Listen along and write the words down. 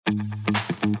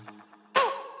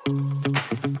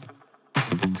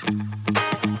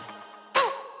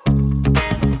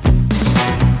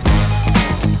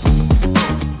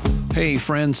Hey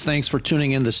friends, thanks for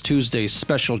tuning in this Tuesday's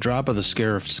special drop of the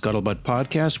Scarif Scuttlebutt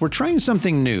podcast. We're trying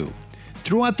something new.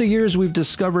 Throughout the years, we've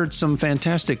discovered some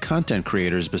fantastic content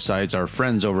creators besides our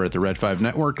friends over at the Red 5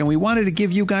 Network, and we wanted to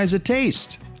give you guys a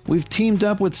taste. We've teamed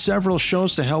up with several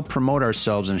shows to help promote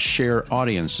ourselves and share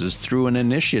audiences through an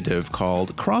initiative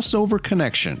called Crossover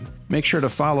Connection. Make sure to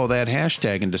follow that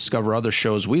hashtag and discover other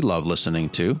shows we love listening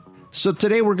to. So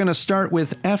today we're going to start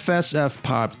with FSF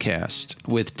Podcast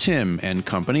with Tim and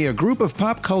company, a group of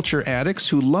pop culture addicts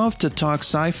who love to talk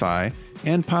sci-fi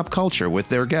and pop culture with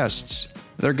their guests.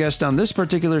 Their guest on this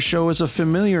particular show is a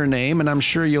familiar name, and I'm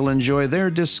sure you'll enjoy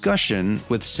their discussion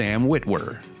with Sam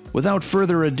Witwer. Without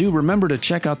further ado, remember to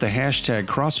check out the hashtag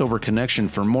Crossover Connection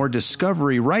for more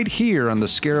discovery right here on the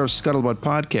Scarif Scuttlebutt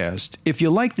podcast. If you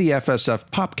like the FSF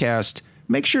Popcast,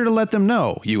 make sure to let them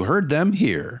know you heard them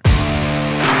here.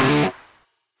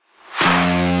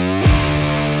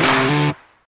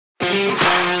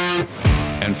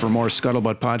 And for more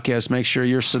Scuttlebutt podcasts, make sure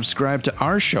you're subscribed to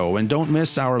our show and don't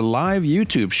miss our live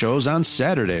YouTube shows on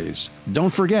Saturdays.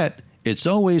 Don't forget, it's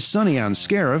always sunny on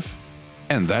Scarif,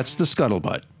 and that's the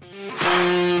Scuttlebutt.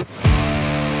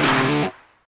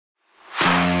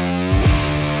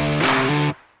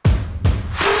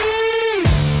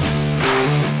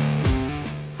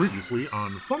 Previously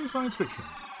on Funny Science Fiction.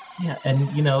 Yeah, and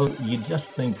you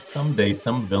just think someday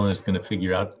some villain is going to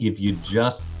figure out if you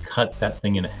just cut that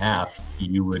thing in half,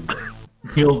 you would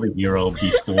kill the hero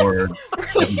before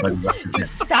everybody.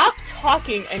 Stop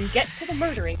talking and get to the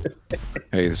murdering.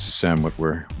 Hey, this is Sam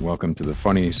Witwer. Welcome to the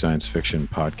Funny Science Fiction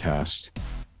Podcast.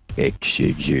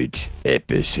 Execute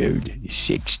episode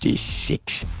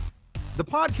 66. The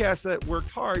podcast that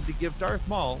worked hard to give Darth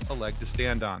Maul a leg to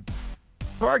stand on.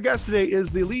 So our guest today is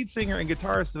the lead singer and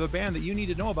guitarist of a band that you need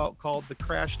to know about called the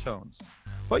Crash Tones.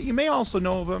 But you may also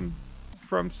know of him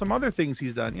from some other things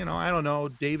he's done. I don't know,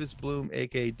 Davis Bloom,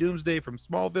 aka Doomsday from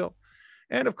Smallville.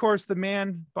 And of course, the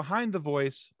man behind the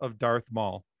voice of Darth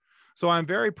Maul. So I'm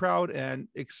very proud and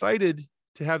excited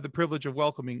to have the privilege of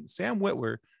welcoming Sam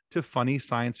Witwer to Funny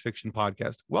Science Fiction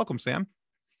Podcast. Welcome, Sam.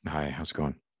 Hi, how's it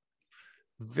going?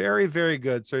 Very, very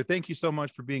good, sir. Thank you so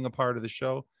much for being a part of the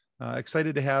show.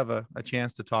 Excited to have a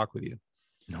chance to talk with you.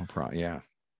 No problem. Yeah.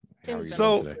 Tim's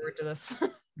So- been looking forward to this.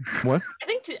 What?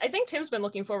 I think Tim's been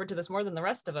looking forward to this more than the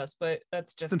rest of us, but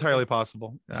that's just It's entirely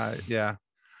possible. Yeah.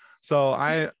 So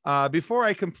I before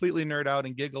I completely nerd out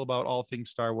and giggle about all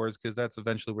things Star Wars, because that's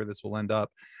eventually where this will end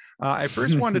up, I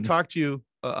first wanted to talk to you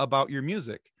about your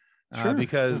music, Sure.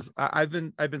 because I've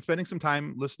been spending some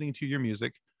time listening to your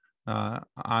music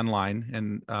online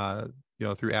and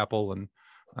through Apple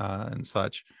and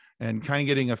such, and kind of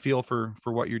getting a feel for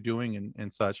what you're doing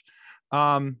and such.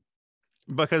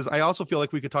 Because I also feel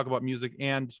like we could talk about music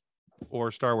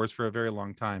or Star Wars for a very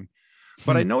long time.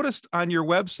 But I noticed on your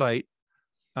website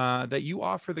that you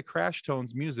offer the Crash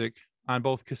Tones music on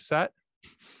both cassette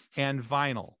and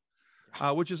vinyl,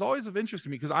 which is always of interest to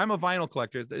me because I'm a vinyl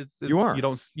collector. You are.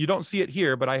 You don't see it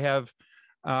here, but I have.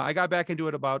 I got back into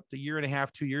it about a year and a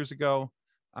half, 2 years ago.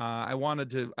 I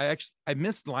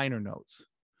missed liner notes.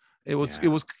 It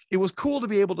was cool to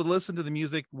be able to listen to the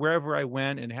music wherever I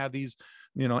went and have these,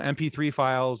 MP3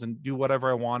 files and do whatever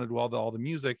I wanted with all the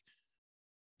music.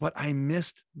 But I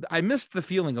missed the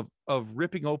feeling of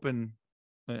ripping open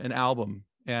an album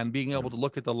and being able to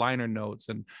look at the liner notes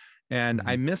and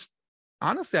I missed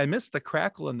the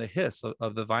crackle and the hiss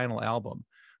of the vinyl album.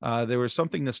 There was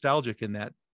something nostalgic in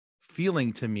that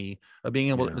feeling to me of being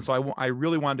able to, and so I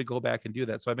really wanted to go back and do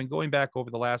that. So I've been going back over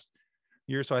the last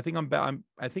year. So I think I'm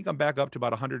back up to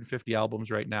about 150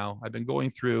 albums right now. I've been going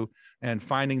through and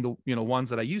finding the ones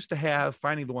that I used to have,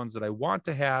 finding the ones that I want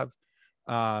to have,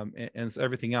 and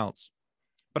everything else.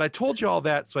 But I told you all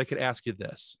that so I could ask you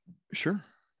this. Sure.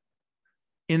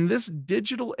 In this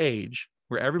digital age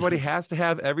where everybody has to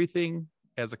have everything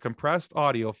as a compressed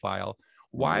audio file,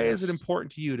 why is it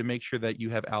important to you to make sure that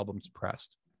you have albums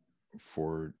pressed?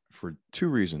 For two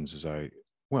reasons,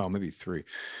 maybe three.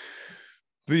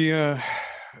 It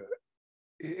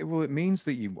means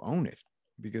that you own it,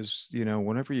 because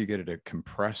whenever you get a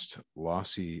compressed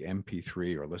lossy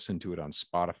MP3 or listen to it on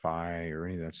Spotify or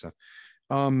any of that stuff,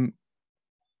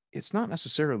 it's not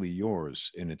necessarily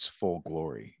yours in its full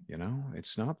glory.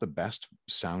 It's not the best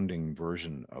sounding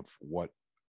version of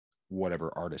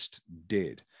whatever artist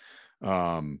did.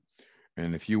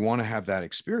 And if you want to have that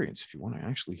experience, if you want to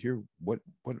actually hear what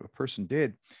a person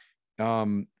did,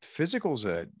 physical is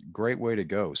a great way to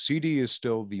go. CD is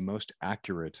still the most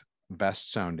accurate,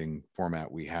 best sounding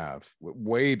format we have,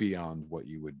 way beyond what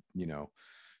you would,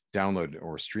 download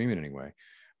or stream it anyway.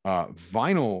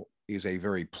 Vinyl is a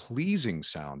very pleasing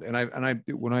sound. And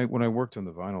when I worked on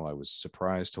the vinyl, I was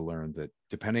surprised to learn that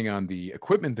depending on the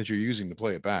equipment that you're using to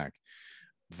play it back,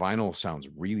 vinyl sounds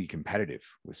really competitive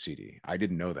with CD. I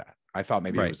didn't know that. I thought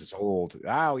maybe it was this old,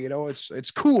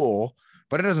 it's cool,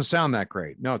 but it doesn't sound that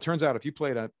great. No, it turns out if you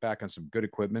play it back on some good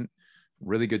equipment,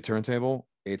 really good turntable,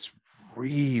 it's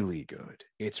really good.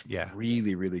 It's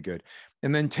really, really good.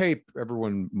 And then tape,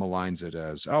 everyone maligns it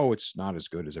as, oh, it's not as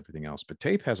good as everything else. But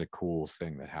tape has a cool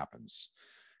thing that happens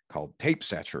called tape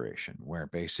saturation, where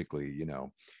basically,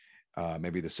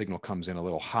 maybe the signal comes in a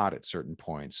little hot at certain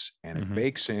points, and it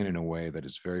bakes in a way that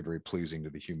is very, very pleasing to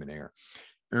the human ear.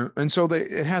 And so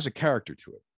it has a character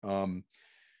to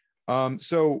it.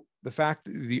 So the fact,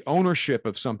 the ownership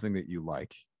of something that you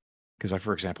like, because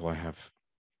for example, I have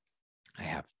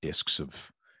discs of,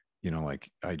 like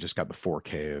I just got the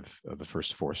 4K of the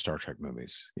first 4 Star Trek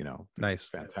movies, nice,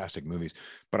 fantastic movies,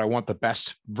 but I want the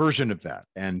best version of that.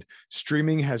 And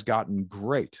streaming has gotten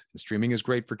great. Streaming is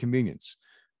great for convenience,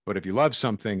 but if you love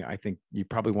something, I think you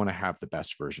probably want to have the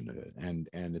best version of it. And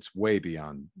it's way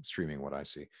beyond streaming what I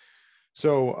see.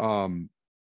 So,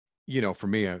 for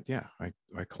me, I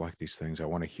collect these things. I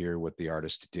want to hear what the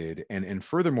artist did. And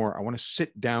furthermore, I want to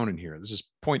sit down and hear. This is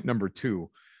point number 2,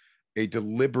 a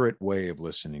deliberate way of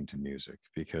listening to music,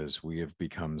 because we have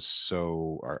become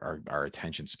our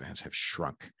attention spans have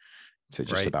shrunk to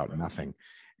just about nothing.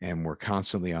 And we're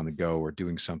constantly on the go or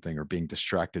doing something or being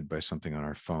distracted by something on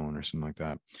our phone or something like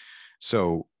that.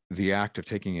 So the act of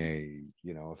taking a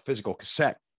physical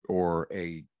cassette or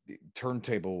a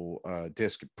turntable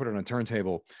disc, put it on a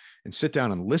turntable and sit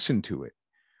down and listen to it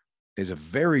is a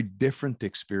very different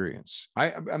experience.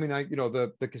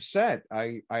 The cassette,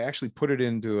 I actually put it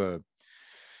into a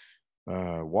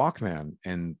Walkman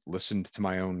and listened to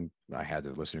my own. I had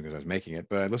to listen because I was making it,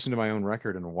 but I listened to my own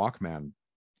record in a Walkman,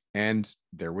 and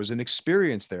there was an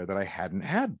experience there that I hadn't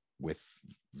had with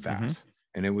that.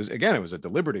 And it was a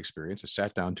deliberate experience. I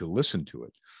sat down to listen to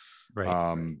it.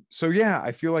 Right. So yeah,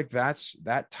 I feel like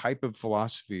that type of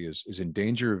philosophy is in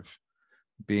danger of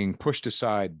being pushed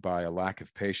aside by a lack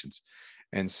of patience.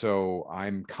 And so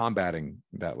I'm combating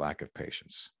that lack of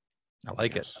patience. I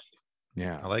like it.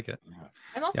 Yeah. I like it. Yeah.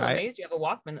 I'm also amazed you have a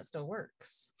Walkman that still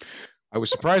works. I was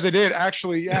surprised I did,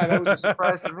 actually. Yeah, that was a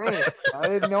surprise to me.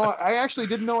 I actually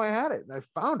didn't know I had it. And I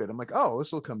found it. I'm like, oh,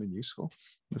 this will come in useful.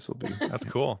 This will be. That's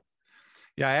cool.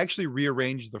 Yeah, I actually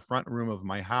rearranged the front room of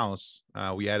my house.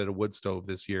 We added a wood stove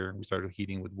this year. We started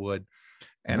heating with wood.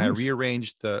 And nice. I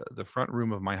rearranged the front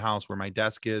room of my house where my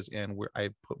desk is and where I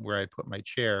put my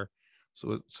chair,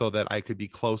 so that I could be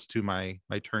close to my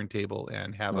turntable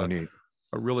and have a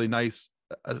really nice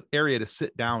area to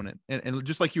sit down and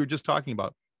just like you were just talking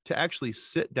about, to actually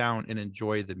sit down and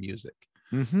enjoy the music.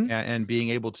 And being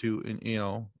able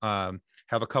to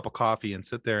have a cup of coffee and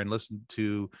sit there and listen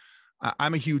to.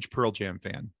 I'm a huge Pearl Jam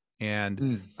fan,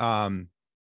 and the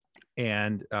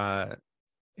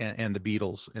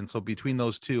Beatles. And so between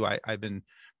those two, I've been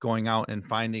going out and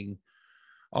finding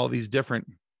all these different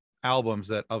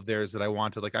albums of theirs that I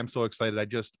wanted. Like, I'm so excited. I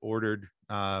just ordered,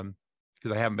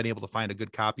 because I haven't been able to find a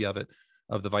good copy of the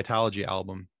Vitalogy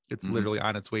album. It's literally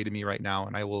on its way to me right now.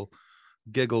 And I will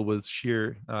giggle with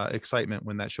sheer excitement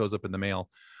when that shows up in the mail.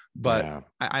 But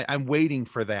I'm waiting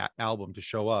for that album to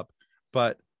show up.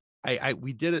 But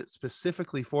we did it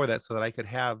specifically for that, so that I could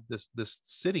have this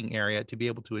sitting area to be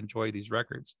able to enjoy these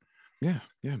records. Yeah.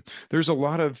 There's a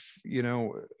lot of,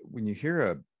 when you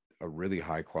hear a really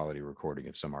high quality recording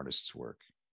of some artist's work,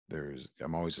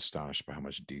 I'm always astonished by how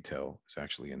much detail is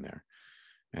actually in there,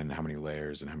 and how many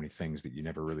layers and how many things that you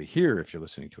never really hear if you're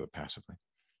listening to it passively.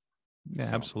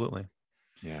 Yeah, absolutely.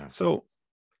 Yeah. So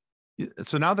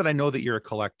now that I know that you're a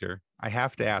collector, I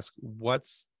have to ask,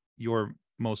 what's your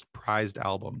most prized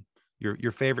album?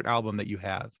 Your favorite album that you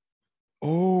have?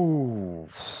 Oh,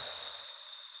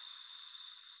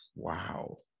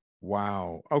 wow.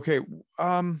 Okay.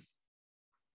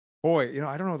 Boy,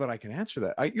 I don't know that I can answer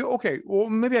that. Okay. Well,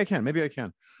 maybe I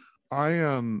can.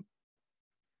 I,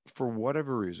 for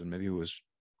whatever reason, maybe it was,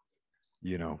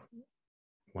 when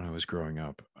I was growing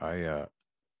up, I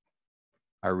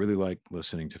really liked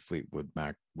listening to Fleetwood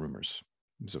Mac Rumors.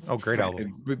 Great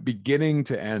album. Beginning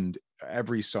to end,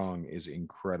 every song is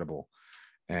incredible.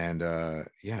 And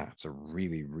it's a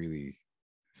really, really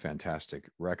fantastic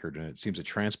record. And it seems to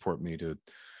transport me to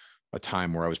a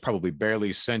time where I was probably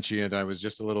barely sentient. I was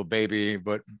just a little baby,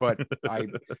 but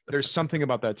there's something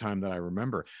about that time that I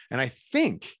remember. And I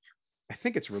think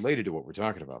it's related to what we're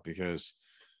talking about, because,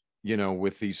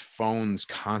 with these phones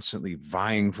constantly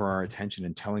vying for our attention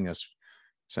and telling us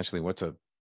essentially what to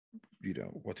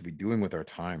be doing with our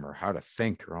time, or how to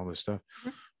think, or all this stuff.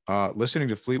 listening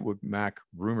to Fleetwood Mac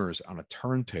Rumors on a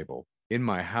turntable in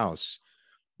my house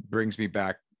brings me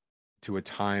back to a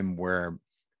time where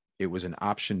it was an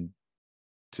option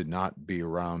to not be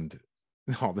around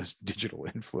all this digital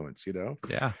influence, you know?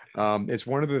 Yeah. It's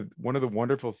one of the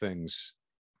wonderful things,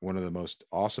 one of the most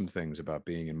awesome things about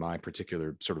being in my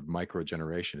particular sort of micro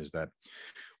generation is that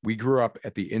we grew up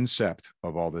at the incept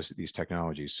of all these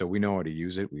technologies. So we know how to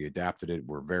use it. We adapted it.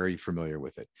 We're very familiar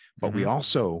with it, but we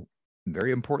also,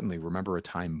 very importantly, remember a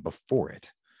time before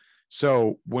it.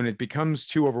 So when it becomes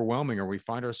too overwhelming, or we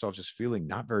find ourselves just feeling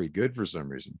not very good for some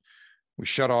reason, we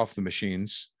shut off the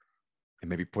machines and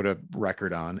maybe put a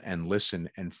record on and listen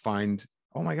and find,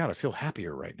 oh my God, I feel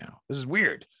happier right now. This is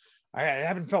weird. I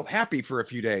haven't felt happy for a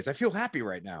few days. I feel happy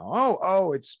right now.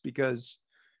 Oh, it's because,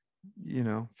 you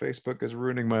know, Facebook is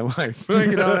ruining my life.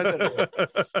 You know,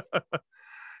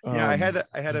 yeah, I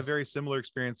had a very similar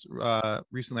experience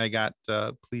recently. I got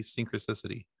Police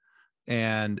Synchronicity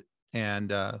and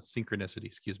Synchronicity,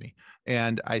 excuse me,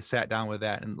 and I sat down with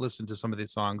that and listened to some of the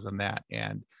songs on that,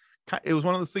 and it was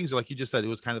one of those things, like you just said, it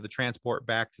was kind of the transport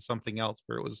back to something else,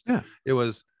 where it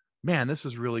was, man, this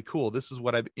is really cool. This is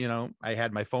what I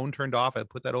had my phone turned off. I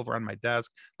put that over on my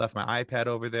desk, left my iPad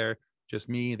over there, just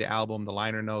me, the album, the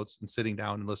liner notes, and sitting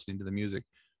down and listening to the music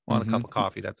on a cup of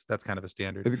coffee. That's kind of a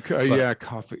standard. Yeah,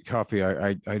 coffee.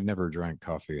 I never drank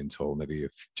coffee until maybe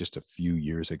just a few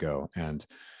years ago, and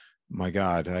my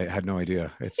God, I had no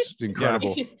idea. It's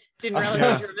incredible. Didn't realize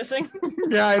what you were missing.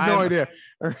 Yeah, I had no idea.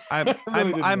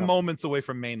 I'm moments away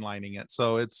from mainlining it,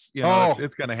 so it's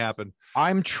it's gonna happen.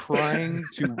 I'm trying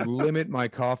to limit my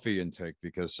coffee intake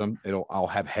because I'll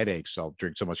have headaches. I'll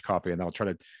drink so much coffee, and I'll try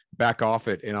to back off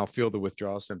it, and I'll feel the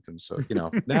withdrawal symptoms. So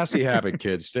nasty habit,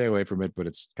 kids, stay away from it. But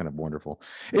it's kind of wonderful.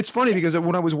 It's funny because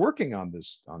when I was working on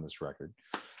this record,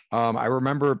 I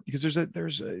remember, because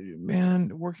there's a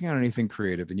man working on anything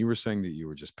creative, and you were saying that you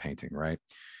were just painting, right?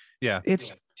 Yeah.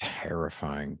 It's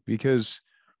terrifying because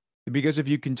if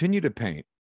you continue to paint,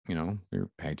 you're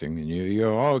painting and you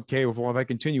go, oh, okay, well, if I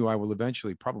continue, I will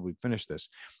eventually probably finish this.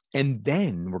 And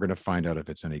then we're going to find out if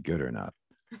it's any good or not.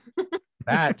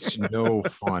 That's no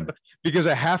fun, because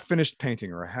a half-finished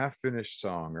painting or a half-finished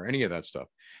song or any of that stuff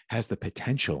has the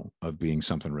potential of being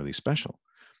something really special.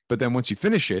 But then once you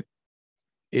finish it,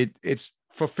 it's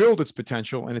fulfilled its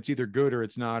potential, and it's either good or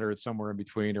it's not, or it's somewhere in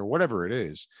between, or whatever it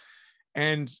is.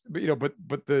 And but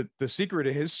the secret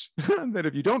is that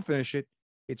if you don't finish it,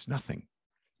 it's nothing.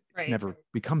 Right. It never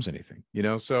becomes anything.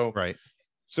 So right.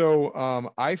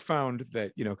 So I found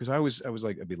that because I was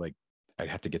like, I'd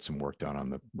have to get some work done on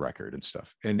the record and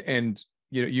stuff. And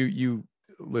you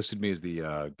listed me as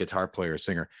the guitar player,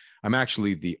 singer. I'm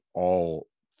actually the all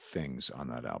things on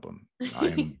that album.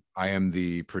 I am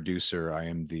the producer, I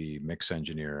am the mix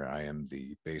engineer, I am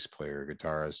the bass player,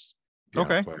 guitarist,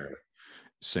 piano player,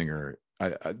 singer.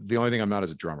 The only thing I'm not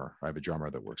is a drummer. I have a drummer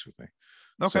that works with me.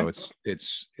 So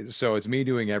it's me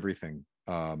doing everything,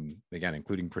 again,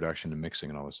 including production and mixing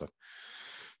and all this stuff.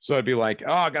 So I'd be like,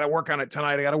 oh, I got to work on it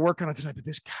tonight. But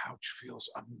this couch feels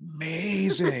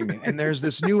amazing. And there's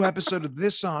this new episode of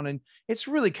this on, and it's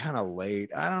really kind of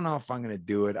late. I don't know if I'm going to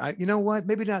do it. You know what?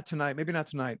 Maybe not tonight.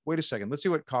 Wait a second. Let's see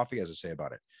what coffee has to say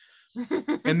about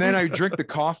it. And then I drink the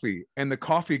coffee, and the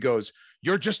coffee goes,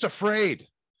 you're just afraid.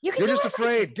 You're just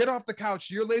afraid. Get off the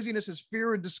couch. Your laziness is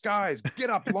fear in disguise.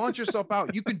 Get up, launch yourself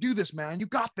out. You can do this, man. You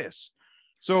got this.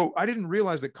 So I didn't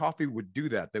realize that coffee would do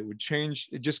that. That would change.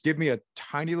 It just give me a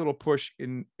tiny little push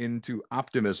into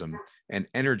optimism and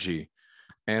energy.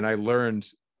 And I learned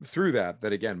through that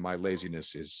again, my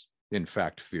laziness is in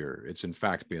fact fear. It's in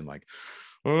fact being like,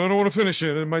 oh, I don't want to finish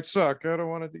it. It might suck. I don't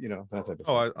want to, that type of thing.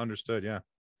 Oh, I understood. Yeah.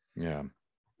 Yeah.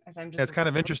 As I'm just it's kind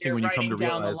of interesting when you come to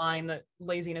down realize the line that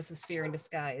laziness is fear in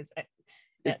disguise.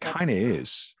 It kind of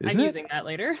is. I'm using that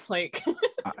later. Like,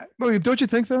 don't you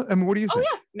think though? I mean, what do you think? Oh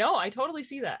yeah, no, I totally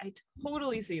see that.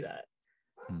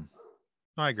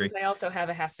 I agree. Since I also have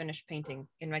a half-finished painting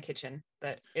in my kitchen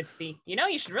that it's you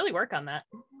should really work on that.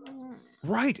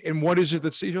 Right. And what is it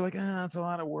that's you're like, it's a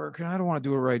lot of work and I don't want to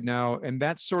do it right now. And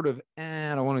that sort of,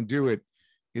 I don't want to do it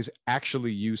is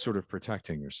actually you sort of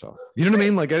protecting yourself. You know what I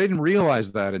mean? Like I didn't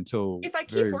realize that until if I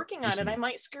keep working on it, I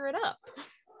might screw it up.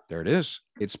 There it is.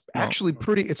 It's actually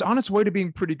it's on its way to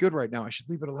being pretty good right now. I should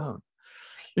leave it alone.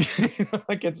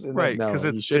 Like it's right, because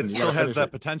it still has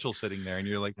that potential sitting there, and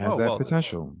you're like,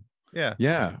 potential. Yeah.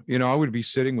 Yeah. I would be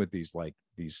sitting with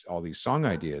all these song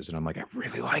ideas, and I'm like, I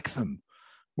really like them,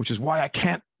 which is why I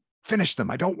can't finish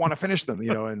them. I don't want to finish them,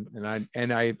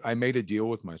 and I made a deal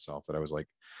with myself that I was like,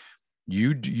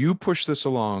 you push this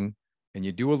along and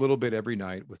you do a little bit every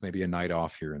night with maybe a night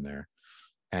off here and there.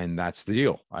 And that's the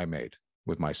deal I made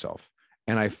with myself.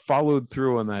 And I followed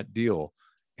through on that deal,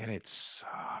 and it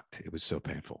sucked. It was so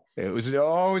painful. It was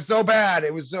so bad.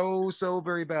 It was so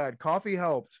very bad. Coffee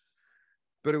helped,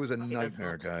 but it was a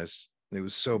nightmare, guys. It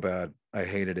was so bad. I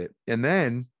hated it. And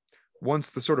then once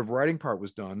the sort of writing part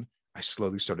was done, I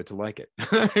slowly started to like it,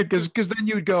 because then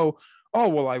you'd go, oh,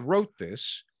 well, I wrote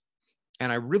this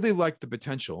and I really like the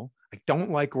potential. I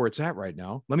don't like where it's at right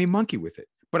now. Let me monkey with it.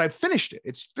 But I finished it.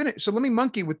 It's finished. So let me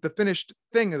monkey with the finished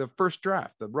thing of the first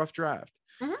draft, the rough draft.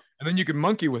 And then you can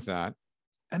monkey with that.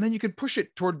 And then you can push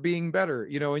it toward being better,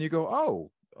 you know, and you go,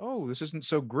 oh, this isn't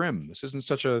so grim. This isn't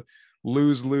such a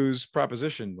lose-lose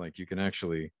proposition. Like, you can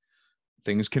actually,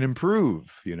 things can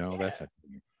improve, you know, that's it.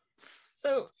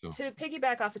 So to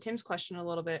piggyback off of Tim's question a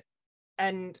little bit,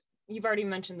 and you've already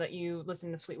mentioned that you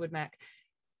listen to Fleetwood Mac.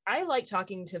 I like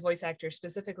talking to voice actors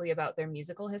specifically about their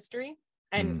musical history.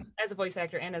 And as a voice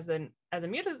actor and as a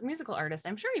musical artist,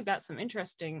 I'm sure you've got some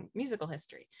interesting musical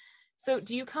history. So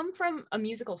do you come from a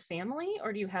musical family,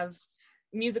 or do you have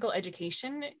musical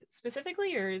education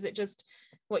specifically, or is it just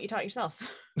what you taught yourself?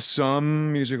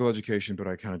 Some musical education, but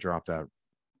I kind of dropped that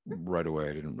right away.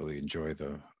 I didn't really enjoy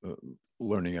the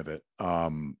learning of it.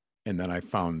 And then I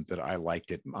found that I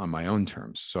liked it on my own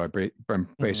terms. So I'm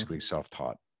basically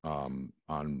self-taught on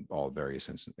all various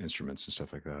instruments and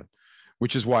stuff like that,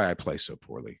 which is why I play so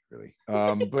poorly, really.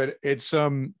 But it's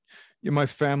my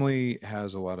family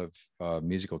has a lot of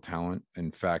musical talent.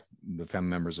 In fact, the family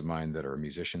members of mine that are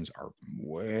musicians are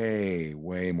way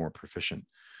more proficient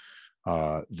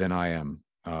than I am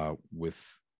with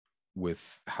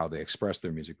how they express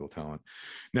their musical talent.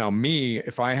 Now, me,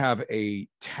 if I have a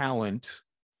talent,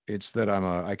 it's that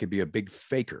I could be a big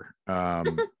faker.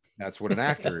 That's what an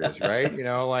actor is, right? You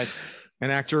know, like an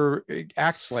actor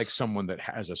acts like someone that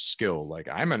has a skill. Like,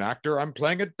 I'm an actor, I'm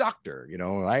playing a doctor. You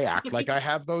know, I act like I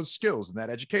have those skills and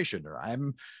that education. Or I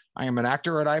am an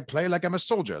actor and I play like I'm a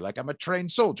soldier, like I'm a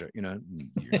trained soldier. You know,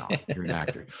 you're not. You're an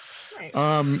actor.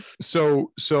 Right.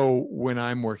 So when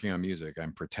I'm working on music,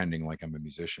 I'm pretending like I'm a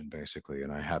musician, basically,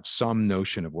 and I have some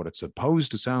notion of what it's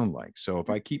supposed to sound like. So if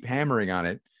I keep hammering on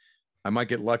it, I might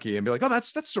get lucky and be like, oh,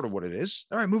 that's sort of what it is.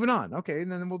 All right, moving on. Okay,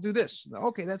 and then we'll do this.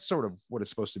 Okay, that's sort of what it's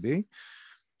supposed to be.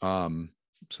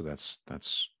 So that's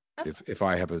if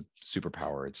I have a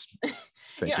superpower, it's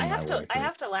faking I have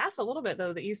to laugh a little bit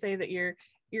though that you say that you're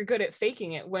good at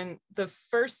faking it, when the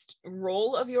first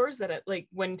role of yours like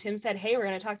when Tim said, hey, we're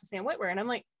going to talk to Sam Witwer, and I'm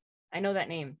like, I know that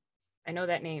name.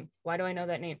 Why do I know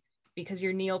that name? Because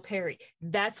you're Neil Perry.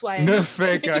 That's why the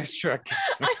fake ice truck.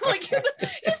 I'm like,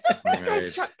 he's the fake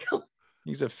ice truck.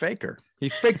 He's a faker.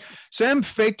 Sam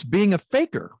faked being a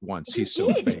faker once. He's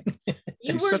so fake.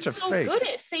 He's such a fake. Good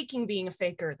at faking being a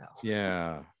faker, though.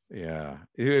 Yeah.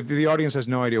 If the audience has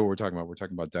no idea what we're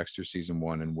talking about Dexter season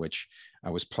 1, in which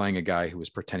I was playing a guy who was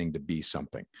pretending to be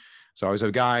something. So I was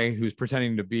a guy who's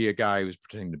pretending to be a guy who's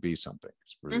pretending to be something.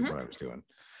 It's really what I was doing.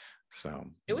 So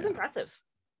it was impressive.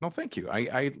 No, thank you.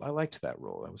 I liked that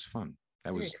role. That was fun.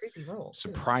 That was creepy role.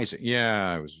 Surprising. Too.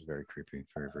 Yeah, it was very creepy.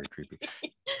 Very creepy.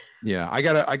 Yeah, I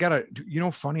gotta, you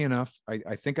know, funny enough,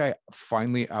 I think I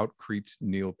finally out-creeped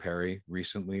Neil Perry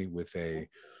recently with a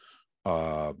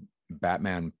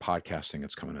Batman podcasting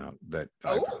that's coming out that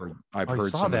I've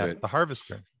heard some of it. The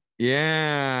Harvester.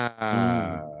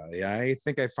 Yeah. Yeah, I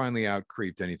think I finally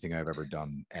out-creeped anything I've ever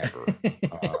done ever.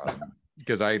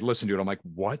 Because I listened to it, I'm like,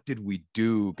 what did we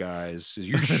do, guys? Are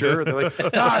you sure? They're like,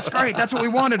 no, it's great. That's what we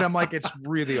wanted. I'm like, it's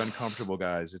really uncomfortable,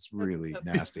 guys. It's really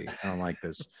nasty. I don't like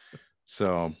this.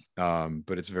 So,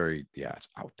 but it's it's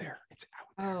out there. It's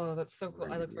out there. Oh, that's so cool.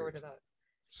 Really I look forward to that.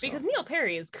 Because Neil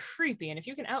Perry is creepy, and if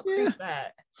you can out-creep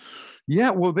that.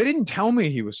 Yeah, well, they didn't tell me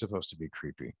he was supposed to be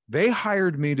creepy. They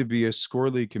hired me to be a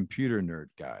squirrely computer nerd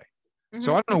guy.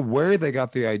 So I don't know where they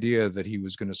got the idea that he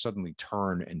was going to suddenly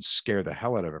turn and scare the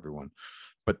hell out of everyone.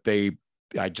 But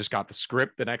I just got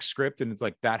the next script, and it's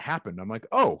like, that happened. I'm like,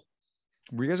 oh,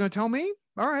 were you guys going to tell me?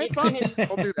 All right, fine.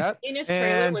 I'll do that. In his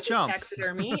trailer with his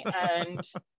taxidermy. And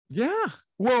yeah.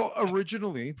 Well,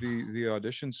 originally the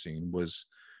audition scene was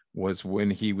when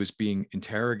he was being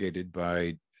interrogated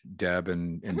by Deb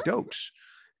and Dokes.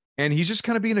 And he's just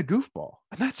kind of being a goofball.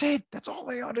 And that's it. That's all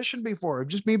they auditioned me for.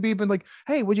 Just me being like,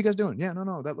 hey, what you guys doing? Yeah,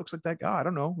 no, that looks like that guy. I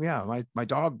don't know. Yeah, my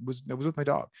dog was with my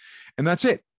dog. And that's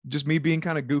it. Just me being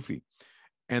kind of goofy.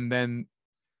 And then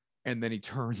he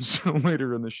turns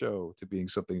later in the show to being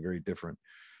something very different.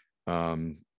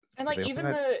 And like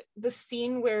even the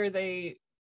scene where they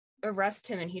arrest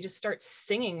him and he just starts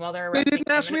singing while they're arresting him. They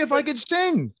didn't ask me if I could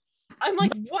sing. I'm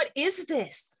like, what is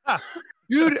this?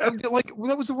 Dude, like,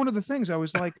 that was one of the things I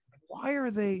was like, why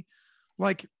are they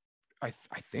like, I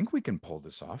think we can pull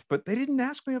this off, but they didn't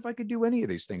ask me if I could do any of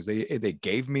these things. They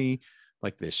gave me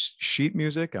like this sheet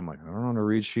music. I'm like, I don't want to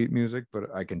read sheet music,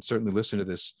 but I can certainly listen to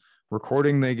this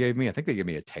recording they gave me. I think they gave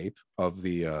me a tape of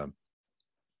the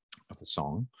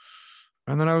song.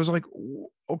 And then I was like,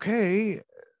 okay.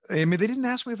 I mean, they didn't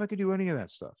ask me if I could do any of that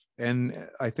stuff. And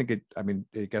I think I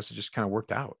guess it just kind of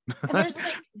worked out. And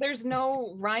there's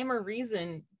no rhyme or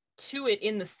reason to it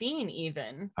in the scene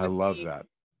even. I love that.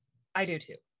 I do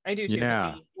too. I do too.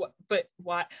 Yeah. But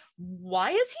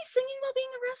why is he singing while being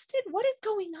arrested? What is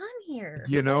going on here?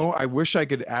 You know, I wish I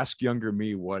could ask younger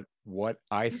me what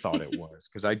I thought it was,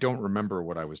 because I don't remember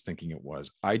what I was thinking it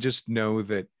was. I just know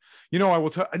that, you know, I will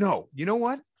tell. No, you know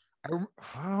what?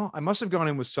 I must have gone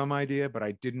in with some idea, but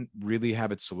I didn't really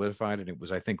have it solidified. And it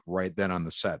was, I think, right then on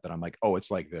the set that I'm like, oh, it's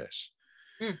like this,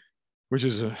 which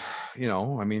is, you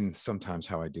know, I mean, sometimes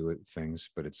how I do it,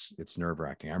 things, but it's nerve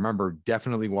wracking. I remember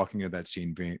definitely walking into that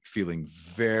scene feeling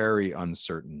very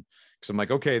uncertain, because I'm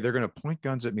like, okay, they're going to point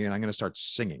guns at me and I'm going to start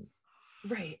singing.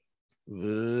 Right.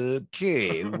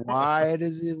 Okay, what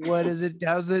is it?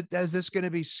 How's this going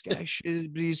to be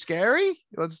scary?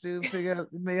 Let's figure out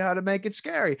how to make it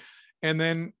scary. And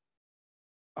then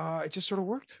it just sort of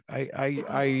worked. Oh,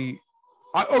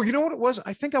 you know what it was?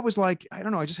 I think I was like, I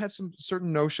don't know. I just had some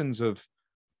certain notions of,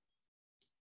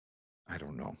 I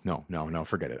don't know. No,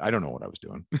 forget it. I don't know what I was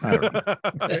doing. I don't know.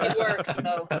 It worked,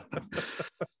 though.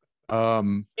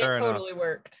 It totally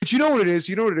worked. But you know what it is?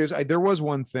 There was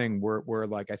one thing where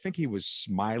like, I think he was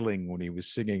smiling when he was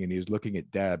singing and he was looking at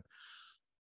Deb.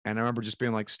 And I remember just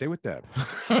being like, stay with Deb.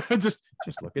 just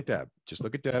look at Deb. Just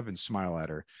look at Deb and smile at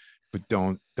her. But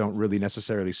don't really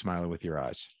necessarily smile with your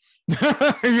eyes.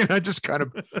 You know, just kind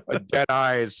of a dead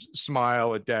eyes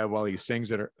smile at Deb while he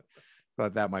sings at her.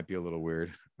 Thought that might be a little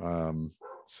weird.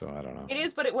 So I don't know. It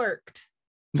is, but it worked.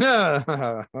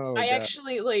 Oh,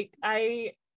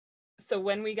 So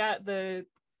when we got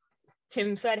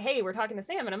Tim said, hey, we're talking to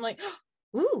Sam, and I'm like,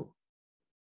 ooh,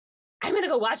 I'm gonna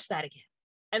go watch that again.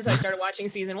 And so I started watching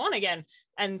season 1 again.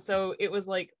 And so it was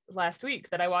like last week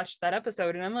that I watched that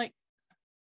episode, and I'm like,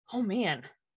 oh man.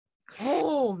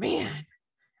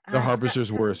 The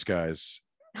Harvester's worst, guys.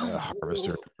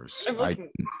 Harvester.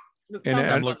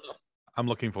 I'm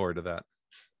looking forward to that.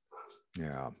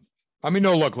 Yeah. I mean,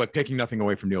 no, look, taking nothing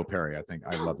away from Neil Perry. I think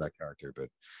I love that character,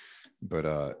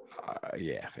 but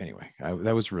yeah, anyway,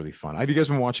 that was really fun. Have you guys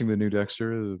been watching the new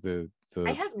Dexter?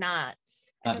 I have not.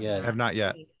 Not yet. I have not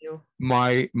yet.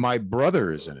 My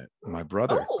brother is in it. My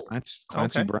brother, Oh.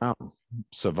 Clancy Okay. Brown,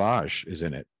 Savage is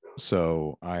in it.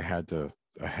 So I had to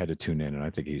tune in, and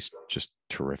I think he's just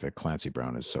terrific. Clancy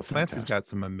Brown is so fantastic. Clancy's got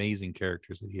some amazing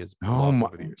characters that he has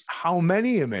over the years. how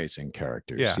many amazing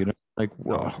characters? Yeah. You know, like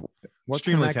No. what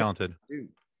Extremely can that guy talented. do?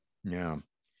 Yeah,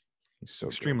 he's so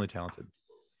good. Extremely talented.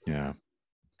 Yeah.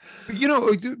 But, you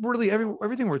know, really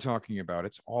everything we're talking about,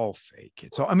 it's all fake.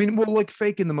 It's all, I mean, well, like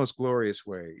fake in the most glorious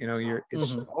way. You know,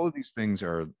 all of these things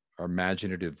are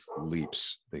imaginative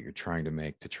leaps that you're trying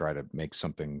to try to make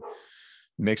something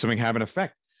have an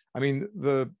effect. I mean,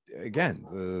 the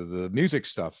music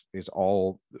stuff is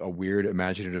all a weird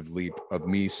imaginative leap of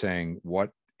me saying,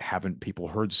 what haven't people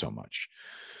heard so much?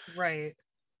 Right.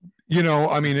 You know,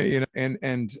 I mean, you know,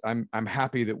 and I'm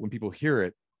happy that when people hear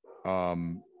it,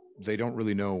 they don't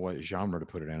really know what genre to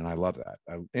put it in, and I love that.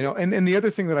 You know, and the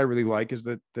other thing that I really like is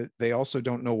that they also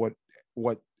don't know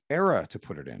what era to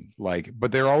put it in. Like,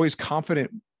 but they're always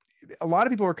confident. A lot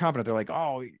of people are confident. They're like,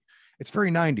 oh, it's very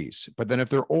 90s. But then if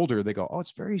they're older, they go, oh,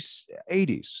 it's very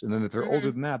 80s. And then if they're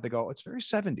older than that, they go, it's very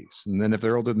 70s. And then if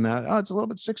they're older than that, oh, it's a little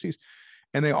bit 60s.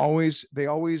 And they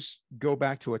always go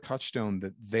back to a touchstone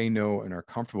that they know and are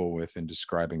comfortable with in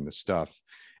describing the stuff.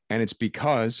 And it's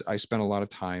because I spent a lot of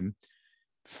time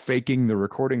faking the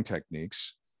recording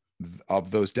techniques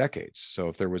of those decades. So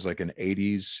if there was like an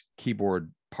 80s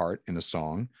keyboard part in a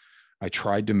song, I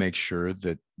tried to make sure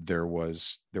that there were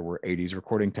 80s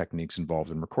recording techniques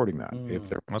involved in recording that. If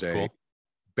there was a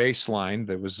bass line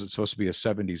that was supposed to be a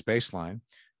 70s bass line,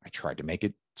 I tried to make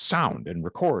it sound and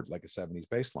record like a 70s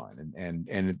bass line.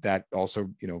 And that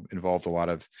also, you know, involved a lot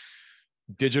of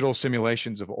digital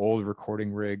simulations of old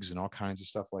recording rigs and all kinds of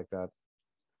stuff like that.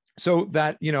 So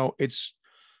that, you know, it's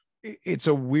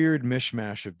a weird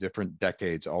mishmash of different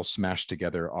decades all smashed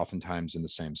together, oftentimes in the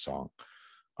same song.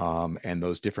 And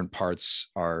those different parts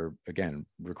are, again,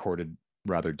 recorded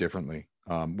rather differently,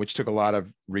 which took a lot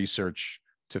of research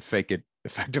to fake it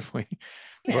effectively.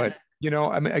 Yeah. But, you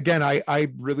know, I mean, again, I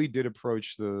really did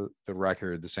approach the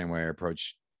record the same way I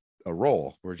approached a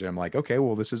role, where I'm like, okay,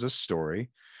 well, this is a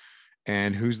story.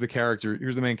 And who's the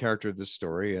main character of this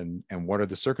story, and what are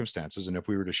the circumstances? And if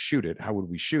we were to shoot it, how would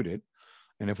we shoot it?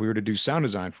 And if we were to do sound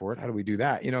design for it, how do we do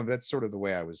that? You know, that's sort of the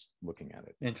way I was looking at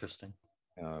it. Interesting.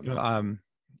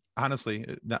 Honestly,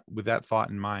 with that thought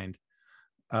in mind,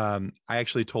 I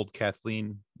actually told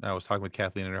Kathleen, I was talking with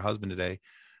Kathleen and her husband today,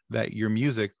 that your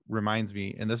music reminds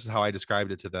me, and this is how I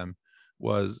described it to them,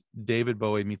 was David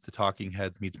Bowie meets the Talking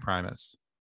Heads meets Primus.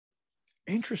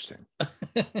 Interesting.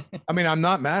 I mean, I'm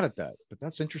not mad at that, but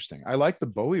that's interesting. I like the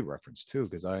Bowie reference too,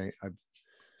 because I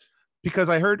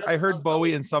heard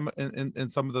Bowie in some of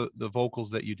the vocals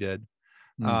that you did.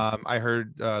 I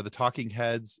heard the Talking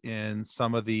Heads in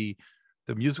some of the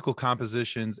musical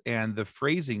compositions and the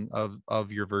phrasing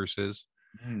of your verses.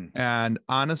 And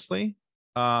honestly,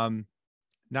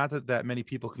 not that many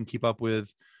people can keep up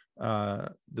with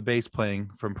the bass playing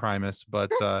from Primus,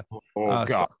 but God,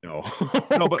 no.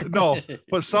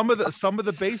 But some of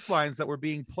the bass lines that were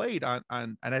being played on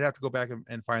and I'd have to go back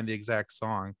and find the exact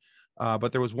song,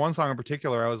 but there was one song in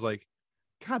particular I was like,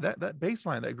 God, that bass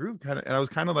line, that groove kind of, and I was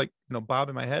kind of like,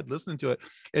 bobbing my head listening to it.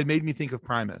 It made me think of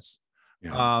Primus.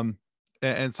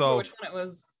 And so which one it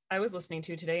was I was listening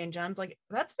to today, and John's like,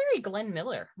 that's very Glenn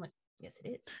Miller. I'm like, yes,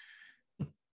 it is.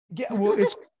 Yeah, well,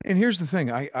 and here's the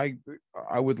thing. I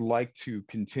would like to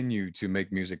continue to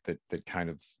make music that kind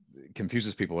of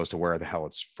confuses people as to where the hell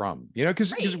it's from.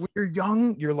 Because when you're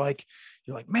young, you're like,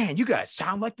 man, you guys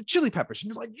sound like the Chili Peppers,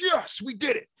 and you're like, yes, we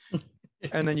did it.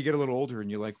 And then you get a little older, and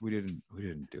you're like, we didn't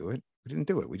do it. We didn't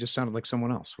do it. We just sounded like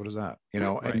someone else. What is that?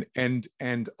 Right.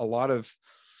 And a lot of,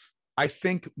 I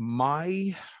think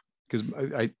because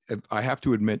I have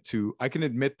to admit I can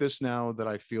admit this now that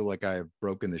I feel like I have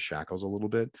broken the shackles a little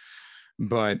bit,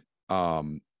 but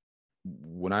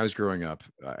when I was growing up,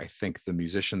 I think the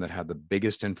musician that had the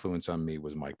biggest influence on me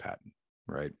was Mike Patton,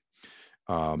 right?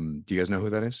 Do you guys know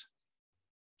who that is?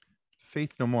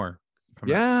 Faith No More.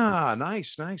 Yeah,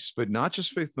 nice. But not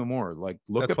just Faith No More. Like,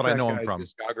 look That's up what that I know him guy's from.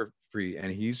 discography,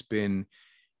 and he's been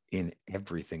in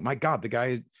everything. My God, the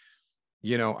guy,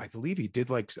 I believe he did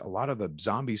like a lot of the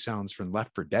zombie sounds from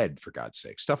Left 4 Dead, for God's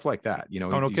sake, stuff like that.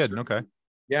 Oh, no kidding. Okay.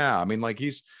 Yeah, I mean, like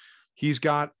he's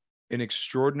got an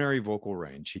extraordinary vocal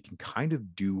range. He can kind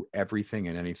of do everything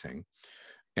and anything,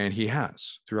 and he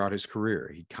has throughout his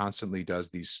career. He constantly does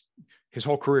these. His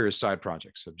whole career is side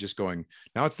projects of just going,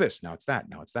 now it's this, now it's that,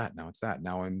 now it's that, now it's that.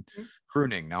 Now I'm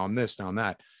crooning, now I'm this, now I'm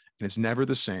that, and it's never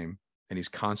the same. And he's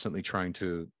constantly trying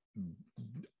to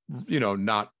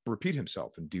not repeat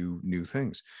himself and do new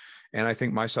things. And I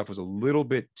think my stuff was a little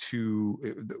bit too,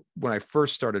 when I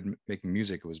first started making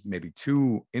music, it was maybe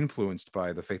too influenced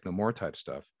by the Faith No More type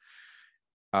stuff.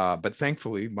 But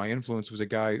thankfully, my influence was a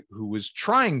guy who was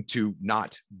trying to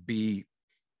not be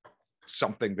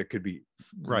something that could be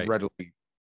readily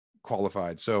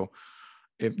qualified. So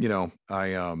if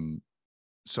I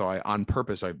on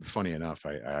purpose, funny enough,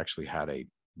 I actually had a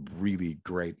really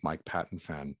great Mike Patton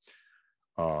fan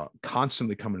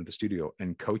constantly come into the studio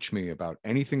and coach me about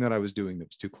anything that I was doing that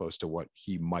was too close to what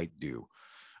he might do.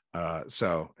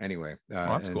 So anyway,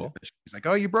 that's cool. He's like,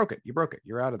 oh, you broke it.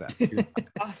 You're out of that.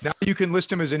 Now you can list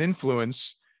him as an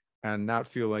influence and not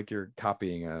feel like you're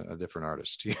copying a different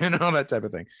artist, that type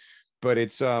of thing. But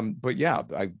it's, but yeah,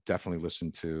 I definitely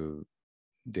listened to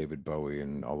David Bowie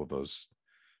and all of those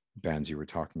bands you were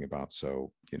talking about.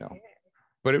 So,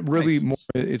 but it really more,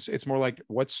 it's more like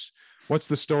what's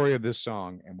the story of this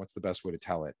song and what's the best way to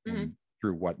tell it, and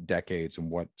through what decades and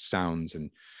what sounds,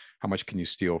 and how much can you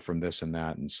steal from this and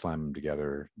that and slam them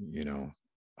together,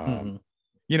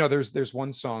 there's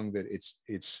one song that it's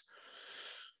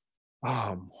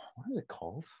what is it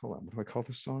called? Hold on, what do I call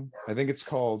this song? I think it's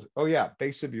called,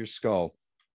 Base of Your Skull.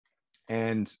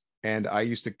 And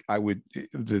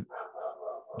the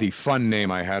fun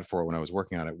name I had for it when I was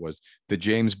working on it was the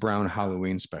James Brown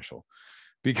Halloween Special,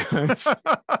 because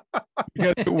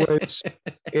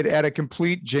it had a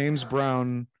complete James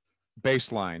Brown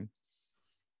bass line,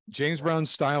 James Brown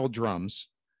style drums,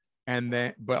 and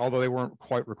then, but although they weren't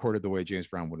quite recorded the way James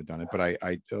Brown would have done it, but I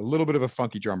a little bit of a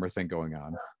funky drummer thing going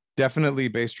on. Definitely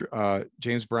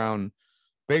James Brown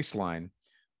bass line,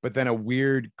 but then a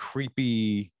weird,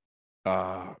 creepy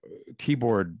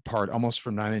keyboard part, almost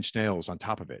from Nine Inch Nails, on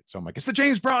top of it. So I'm like, it's the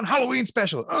James Brown Halloween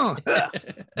Special.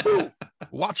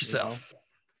 Watch yourself.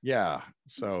 Yeah.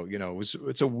 So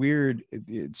it's a weird.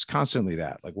 It's constantly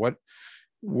that. Like,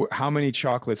 how many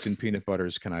chocolates and peanut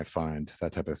butters can I find?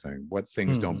 That type of thing. What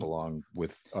things don't belong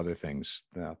with other things?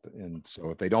 And so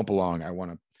if they don't belong, I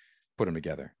want to put them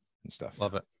together and stuff.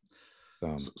 Love it.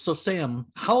 So Sam,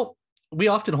 how we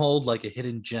often hold like a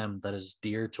hidden gem that is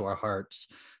dear to our hearts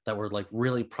that we're like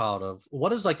really proud of.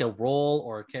 What is like a role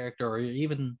or a character or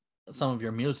even some of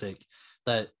your music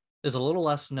that is a little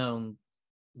less known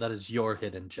that is your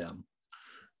hidden gem?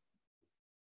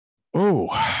 Oh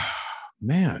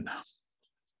man,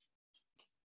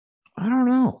 I don't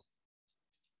know.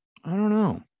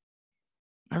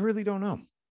 I really don't know.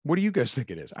 What do you guys think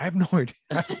it is? I have no idea.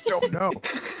 I don't know.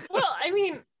 Well, I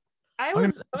mean, I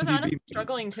was IMDb. honestly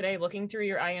struggling today looking through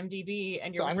your IMDb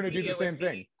and your. So I'm going to do the Wikipedia same with me.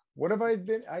 thing. What have I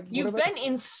been? You've been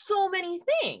in so many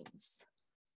things.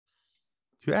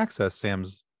 To access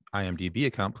Sam's IMDb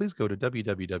account, please go to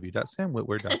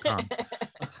www.samwhitwer.com.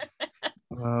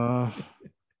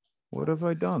 What have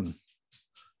I done?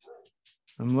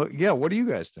 Yeah. What do you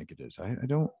guys think it is? I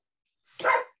don't.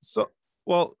 So,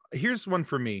 well, here's one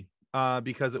for me,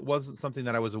 because it wasn't something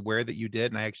that I was aware that you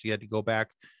did, and I actually had to go back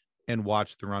and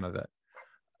watch the run of it.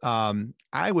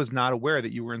 I was not aware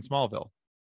that you were in Smallville.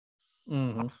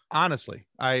 Mm-hmm. Honestly,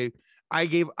 I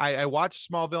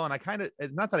watched Smallville, and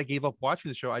it's not that I gave up watching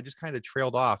the show. I just kind of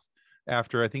trailed off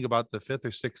after I think about the 5th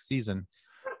or 6th season.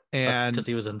 And because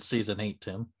he was in season 8,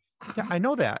 Tim. Yeah, I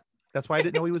know that. That's why I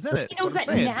didn't know he was in it. You know that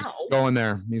now. Going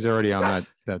there. He's already on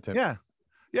that tip. Yeah.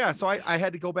 So I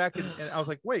had to go back and I was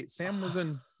like, wait, Sam was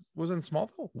in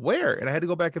Smallville? Where? And I had to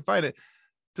go back and find it.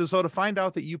 To find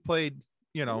out that you played,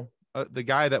 the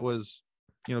guy that was,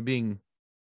 being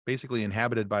basically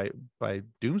inhabited by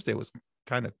Doomsday was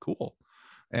kind of cool.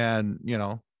 And,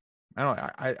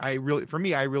 I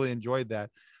really enjoyed that,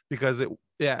 because it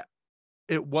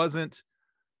wasn't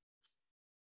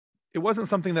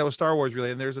something that was Star Wars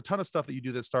related. And there's a ton of stuff that you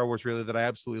do that's Star Wars related that I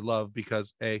absolutely love,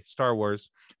 because A, Star Wars,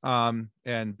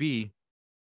 and B,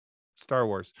 Star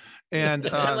Wars. And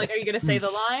are you gonna say the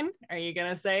line? Are you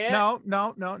gonna say it? No,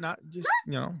 not just,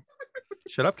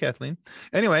 shut up, Kathleen.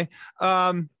 Anyway,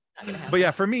 but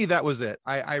yeah, for me, that was it.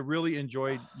 I really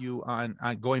enjoyed you on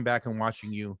going back and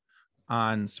watching you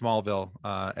on Smallville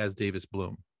as Davis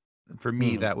Bloom. For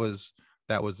me, that was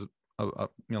a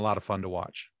lot of fun to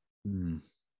watch.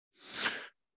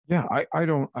 Yeah, I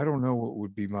don't know what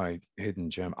would be my hidden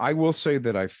gem. I will say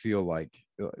that I feel like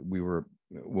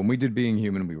when we did Being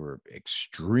Human, we were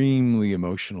extremely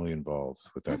emotionally involved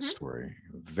with that story.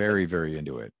 Very, very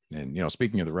into it. And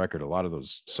speaking of the record, a lot of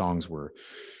those songs were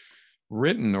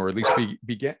written, or at least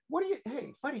began.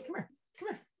 Hey, buddy, come here.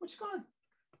 What's going on?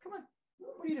 Come on.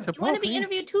 What are you doing? Do you want to be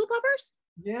interviewed too, Puppers?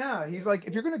 Yeah, he's like,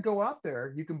 if you're going to go out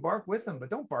there, you can bark with them, but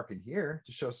don't bark in here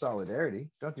to show solidarity.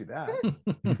 Don't do that.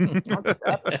 Don't do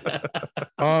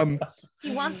that.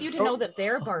 He wants you to know that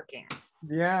they're barking.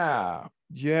 Yeah.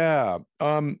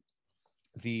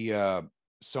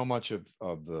 So much of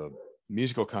the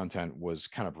musical content was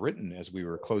kind of written as we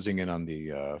were closing in on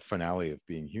the finale of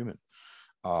Being Human.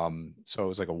 So it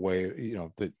was like a way,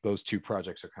 that those two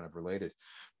projects are kind of related.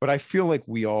 But I feel like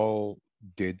we all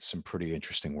did some pretty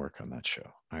interesting work on that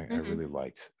show. I really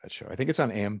liked that show. I think it's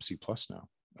on AMC Plus now.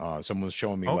 Someone was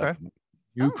showing me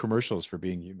new commercials for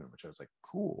Being Human, which I was like,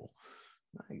 cool,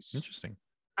 nice, interesting.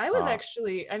 I was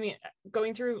actually,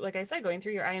 going through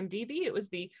your IMDb, it was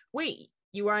you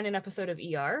were on an episode of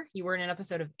ER, you were in an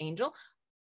episode of Angel.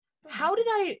 How did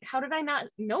I not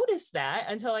notice that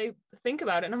until I think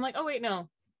about it? And I'm like, oh wait, no,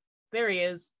 there he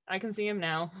is. I can see him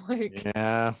now.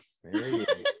 Yeah, there he is.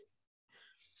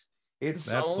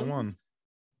 That's the one.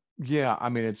 Yeah,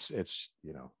 it's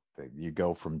you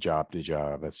go from job to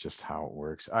job. That's just how it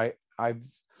works.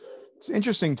 It's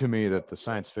interesting to me that the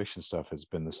science fiction stuff has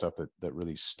been the stuff that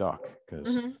really stuck,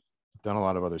 because I've done a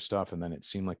lot of other stuff, and then it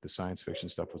seemed like the science fiction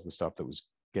stuff was the stuff that was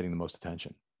getting the most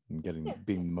attention and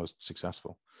being the most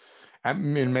successful. I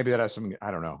mean, maybe that has something. I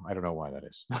don't know why that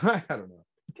is. I don't know.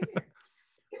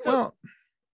 So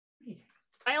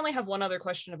I only have one other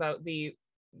question about the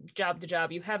job to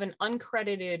job. You have an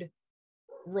uncredited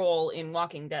role in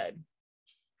Walking Dead.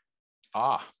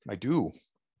 I do.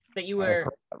 That you were.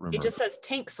 It just says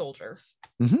tank soldier.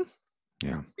 Yeah.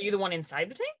 Are you the one inside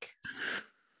the tank?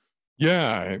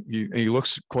 Yeah, he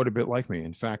looks quite a bit like me.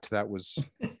 In fact, that was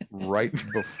right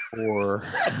before.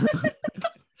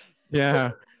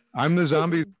 Yeah, I'm the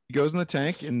zombie. He goes in the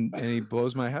tank and he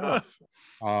blows my head off.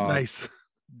 Nice.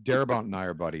 Darabont and I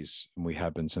are buddies, and we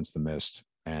have been since The Mist,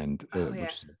 and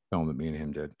which is a film that me and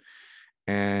him did.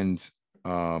 And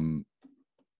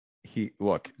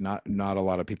not a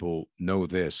lot of people know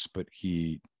this, but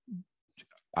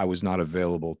I was not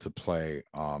available to play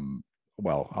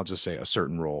I'll just say a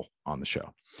certain role on the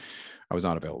show. I was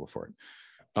not available for it.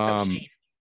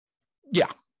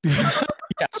 Yeah.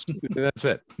 Yes, that's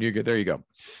it. You're good. There you go.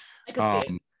 I could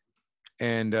see it.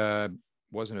 And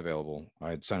wasn't available.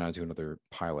 I had signed on to another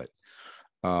pilot.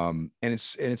 And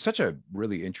it's such a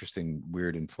really interesting,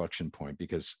 weird inflection point,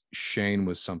 because Shane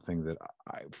was something that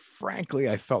I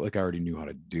felt like I already knew how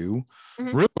to do.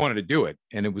 Really wanted to do it,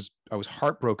 and I was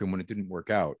heartbroken when it didn't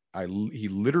work out. He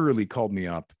literally called me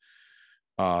up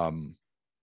the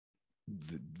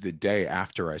day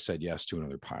after I said yes to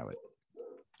another pilot,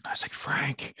 I was like,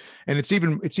 Frank. And it's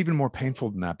even more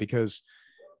painful than that because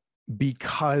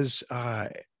I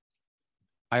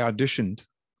auditioned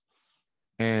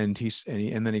and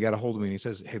then he got a hold of me and he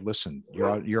says, hey, listen,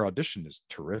 your audition is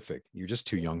terrific. You're just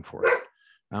too young for it.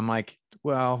 I'm like,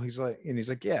 well, he's like,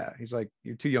 yeah, he's like,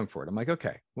 you're too young for it. I'm like,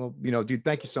 okay, well, dude,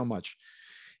 thank you so much.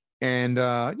 And,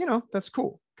 that's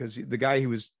cool. Cause the guy he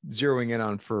was zeroing in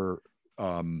on for,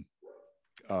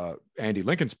 Andy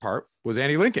Lincoln's part was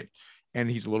Andy Lincoln. And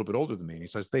he's a little bit older than me. And he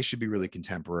says, they should be really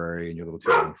contemporary and you're a little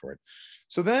too young for it.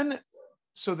 So then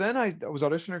I was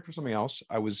auditioning for something else.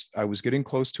 I was getting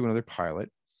close to another pilot.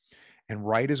 And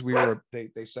right as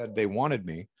they said they wanted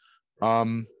me,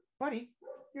 buddy,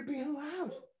 you're being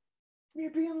loud.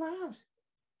 You're being loud.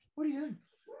 What are you doing?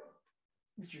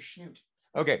 It's your snoot.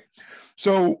 Okay.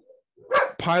 So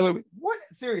pilot, what?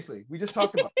 Seriously, we just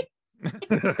talked about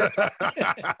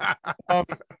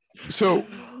so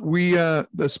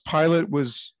this pilot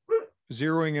was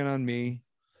zeroing in on me,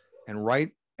 and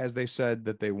right as they said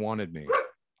that they wanted me,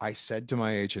 I said to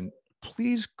my agent,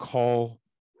 please call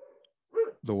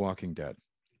The Walking Dead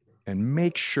and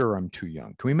make sure I'm too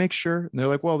young. Can we make sure? And they're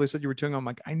like, well, they said you were too young. I'm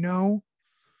like, I know.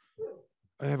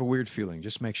 I have a weird feeling.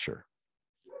 Just make sure.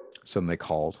 So then they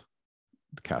called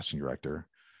the casting director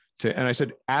and I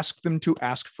said, ask them to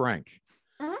ask Frank.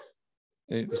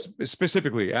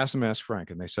 Specifically asked them to ask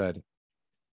Frank. And they said,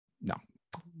 no,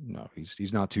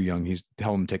 he's not too young.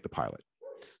 Tell him to take the pilot.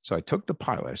 So I took the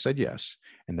pilot. I said yes.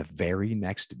 And the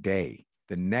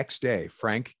next day,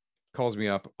 Frank calls me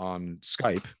up on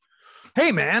Skype.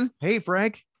 Hey, man. Hey,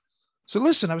 Frank. So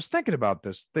listen, I was thinking about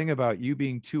this thing about you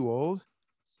being too old.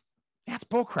 Yeah, it's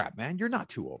bullcrap, man. You're not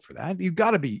too old for that. You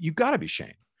gotta be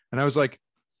Shane. And I was like,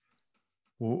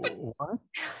 what?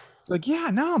 It's like, yeah,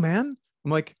 no, man.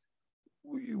 I'm like,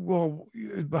 well,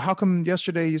 how come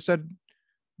yesterday you said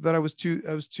that I was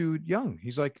too young?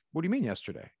 He's like, what do you mean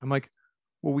yesterday? I'm like,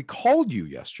 well, we called you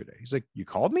yesterday. He's like, you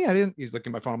called me? I didn't. He's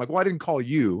looking at my phone. I'm like, well, I didn't call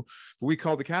you, but we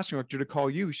called the casting director to call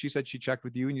you. She said she checked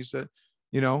with you and you said,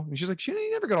 and she's like, she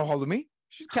never got a hold of me.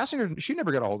 She's casting her. She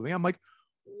never got a hold of me. I'm like,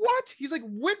 what? He's like,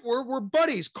 Whitwer, we're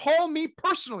buddies. Call me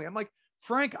personally. I'm like,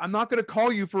 Frank, I'm not going to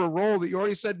call you for a role that you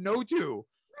already said no to.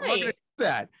 I'm not going to do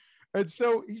that. And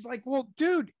so he's like, well,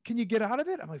 dude, can you get out of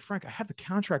it? I'm like, Frank, I have the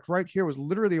contract right here. I was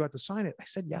literally about to sign it. I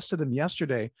said yes to them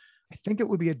yesterday. I think it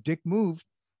would be a dick move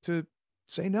to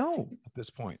say no at this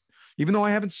point, even though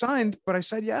I haven't signed, but I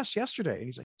said yes yesterday. And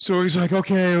he's like,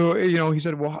 okay. He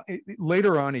said, well,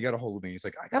 later on, he got a hold of me. He's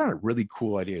like, I got a really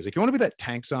cool idea. He's like, you want to be that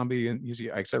tank zombie? And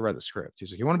I read the script.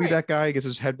 He's like, you want to be that guy? He gets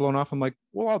his head blown off. I'm like,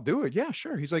 well, I'll do it. Yeah,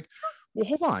 sure. He's like, well,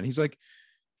 hold on. He's like,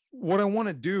 what I want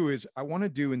to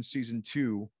do in season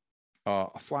 2, a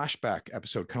flashback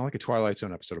episode, kind of like a Twilight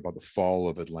Zone episode about the fall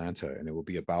of Atlanta. And it will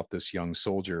be about this young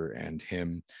soldier and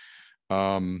him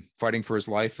fighting for his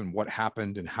life and what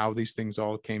happened and how these things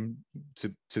all came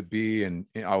to be. And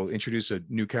I'll introduce a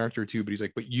new character too, but he's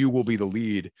like, but you will be the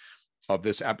lead of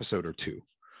this episode or 2.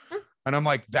 And I'm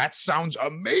like, that sounds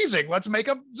amazing. Let's make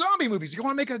a zombie movie. So you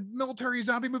want to make a military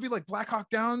zombie movie like Black Hawk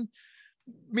Down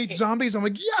meets zombies? I'm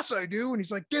like, yes, I do. And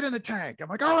he's like, get in the tank. I'm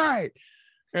like, all right.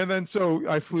 And then so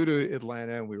I flew to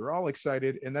Atlanta and we were all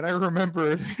excited. And then I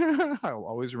remember, I'll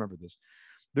always remember this.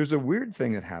 There's a weird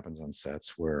thing that happens on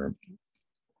sets where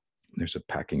there's a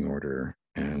pecking order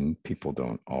and people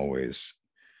don't always,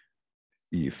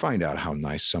 you find out how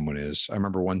nice someone is. I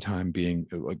remember one time being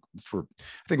like I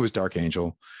think it was Dark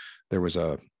Angel. There was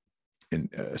an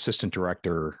assistant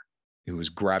director who was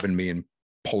grabbing me and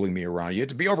pulling me around. You had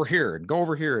to be over here and go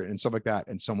over here and stuff like that.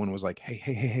 And someone was like,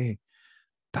 hey,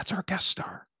 that's our guest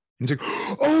star. And he's like,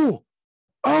 oh,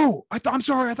 I'm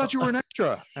sorry. I thought you were an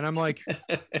extra. And I'm like,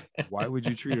 why would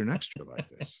you treat an extra like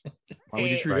this? Why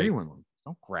would you treat anyone like this?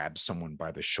 Don't grab someone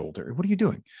by the shoulder. What are you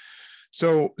doing?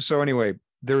 So anyway,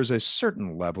 there's a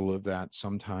certain level of that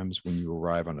sometimes when you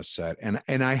arrive on a set.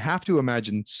 And I have to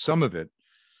imagine some of it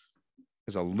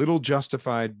is a little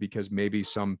justified because maybe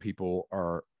some people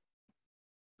are,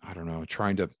 I don't know,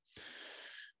 trying to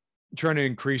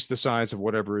increase the size of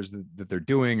whatever it is that they're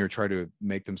doing or try to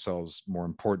make themselves more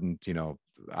important.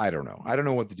 I don't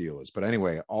know what the deal is, but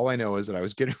anyway, all I know is that I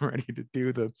was getting ready to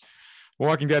do the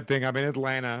Walking Dead thing. I'm in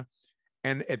Atlanta.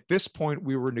 And at this point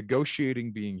we were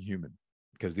negotiating Being Human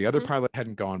because the other pilot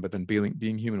hadn't gone, but then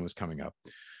Being Human was coming up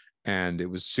and it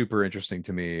was super interesting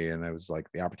to me. And I was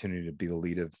like the opportunity to be the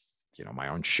lead of, my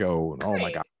own show and oh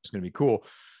my God, it's going to be cool.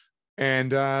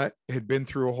 And had been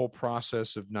through a whole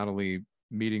process of not only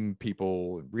meeting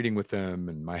people, reading with them,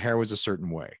 and my hair was a certain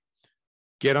way.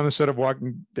 Get on the set of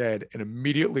Walking Dead, and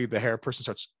immediately the hair person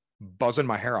starts buzzing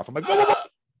my hair off. I'm like, whoa,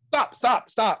 stop.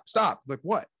 I'm like,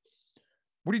 what?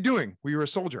 what are you doing? Well, you're a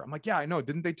soldier. I'm like, yeah, I know.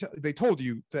 Didn't they told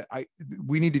you that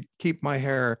we need to keep my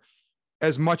hair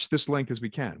as much this length as we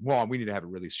can. Well, we need to have it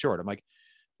really short. I'm like,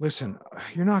 listen,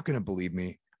 you're not going to believe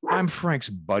me. I'm Frank's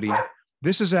buddy.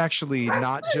 This is actually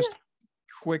not just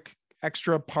quick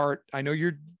extra part. I know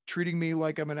you're treating me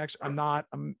like I'm an extra. I'm not.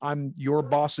 I'm your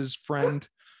boss's friend,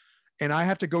 and I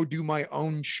have to go do my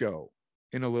own show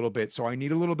in a little bit. So I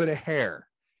need a little bit of hair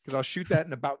because I'll shoot that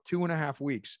in about 2.5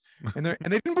 weeks. And they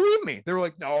didn't believe me. They were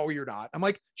like, no, you're not. I'm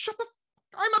like, shut the.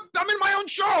 I'm in my own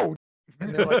show.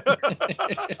 And they're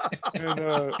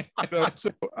like,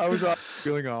 so I was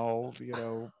feeling all,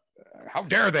 how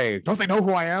dare they? Don't they know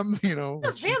who I am?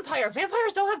 A vampire.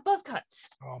 Vampires don't have buzz cuts.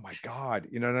 Oh my God.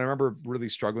 And I remember really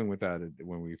struggling with that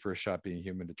when we first shot Being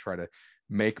Human, to try to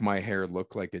make my hair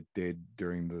look like it did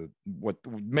during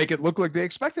make it look like they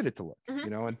expected it to look,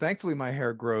 and thankfully my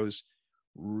hair grows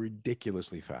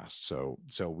ridiculously fast. So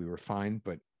we were fine,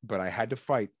 but I had to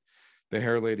fight the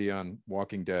hair lady on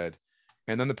Walking Dead.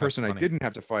 And then the person I didn't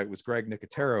have to fight was Greg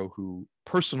Nicotero, who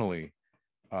personally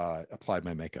applied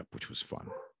my makeup, which was fun.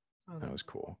 Oh, that was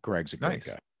cool. Greg's a great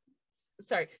guy.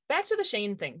 Sorry, back to the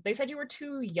Shane thing. They said you were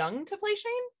too young to play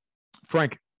Shane?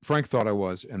 Frank thought I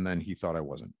was, and then he thought I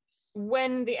wasn't.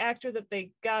 When the actor that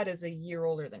they got is a year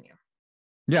older than you.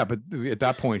 Yeah, but at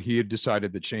that point, he had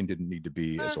decided that Shane didn't need to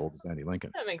be as old as Andy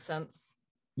Lincoln. That makes sense.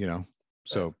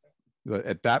 So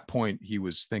at that point, he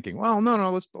was thinking, well,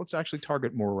 no, let's actually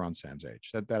target more around Sam's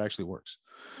age. That actually works.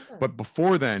 Okay. But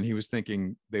before then, he was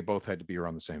thinking they both had to be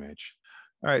around the same age.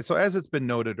 All right. So as it's been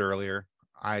noted earlier,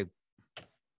 I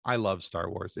love Star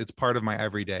Wars. It's part of my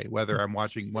everyday, whether I'm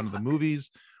watching one of the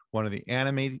movies, one of the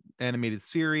animated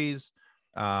series.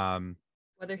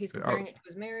 Whether he's comparing it to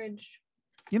his marriage.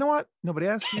 You know what? Nobody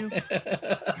asked you.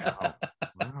 Wow.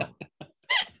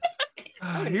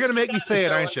 You're gonna make me say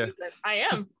it, aren't you? I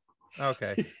am.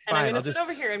 Okay. And fine. I'm gonna sit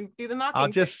over here and do the mocking. I'll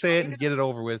just say it and get it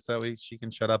over with, so she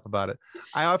can shut up about it.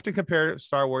 I often compare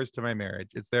Star Wars to my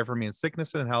marriage. It's there for me in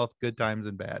sickness and health, good times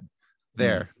and bad.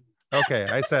 There. Okay,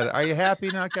 I said it. Are you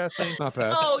happy now, Kathleen? It's not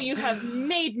bad. Oh, you have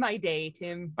made my day,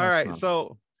 Tim. All right,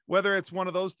 so whether it's one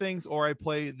of those things or I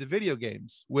play the video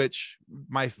games, which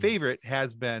my favorite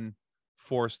has been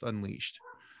Force Unleashed.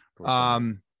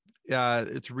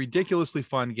 It's a ridiculously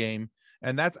fun game.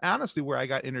 And that's honestly where I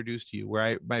got introduced to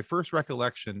you, my first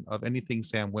recollection of anything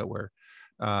Sam Witwer,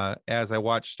 as I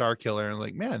watched Starkiller, and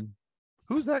like, man,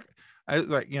 who's that? I was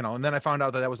like, and then I found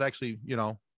out that was actually,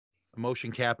 a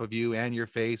motion cap of you and your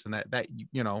face, and that like,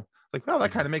 well,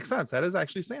 that kind of makes sense. That is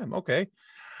actually Sam. Okay.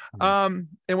 And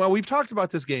well, we've talked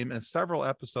about this game in several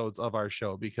episodes of our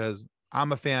show because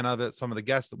I'm a fan of it. Some of the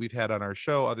guests that we've had on our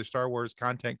show, other Star Wars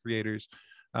content creators,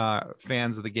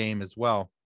 fans of the game as well.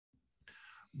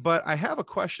 But I have a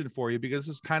question for you, because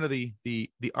this is kind of the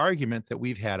argument that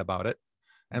we've had about it.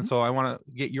 And so I want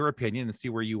to get your opinion and see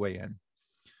where you weigh in.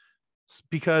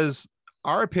 Because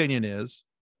our opinion is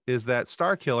that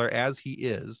Starkiller, as he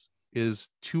is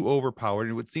too overpowered.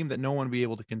 And it would seem that no one would be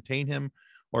able to contain him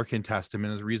or contest him.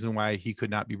 And is a reason why he could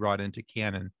not be brought into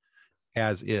canon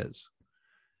as is.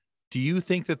 Do you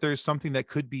think that there's something that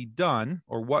could be done,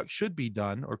 or what should be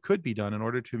done or could be done in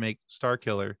order to make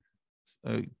Starkiller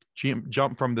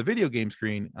jump from the video game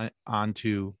screen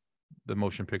onto the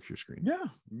motion picture screen? Yeah,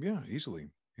 easily,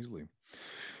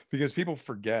 because people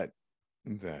forget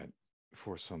that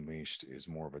Force Unleashed is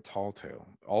more of a tall tale.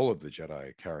 All of the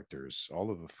Jedi characters, all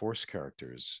of the Force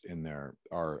characters in there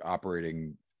are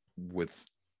operating with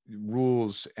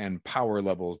rules and power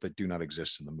levels that do not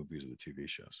exist in the movies or the TV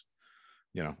shows.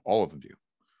 All of them do.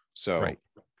 So, right.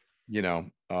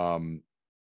 Kazdan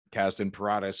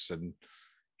Paratus and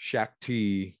Shak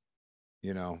T,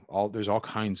 there's all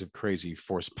kinds of crazy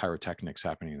Force pyrotechnics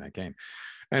happening in that game.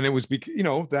 And it was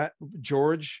that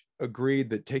George agreed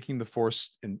that taking the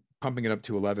Force and pumping it up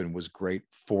to 11 was great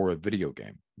for a video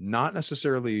game, not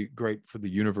necessarily great for the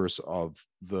universe of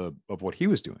what he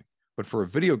was doing, but for a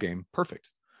video game, perfect.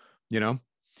 And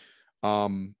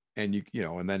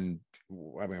and then,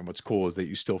 I mean, what's cool is that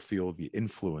you still feel the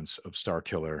influence of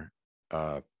Starkiller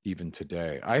even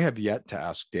today. I have yet to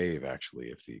ask Dave, actually,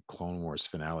 if the Clone Wars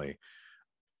finale,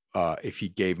 if he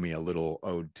gave me a little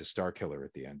ode to Starkiller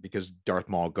at the end, because Darth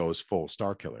Maul goes full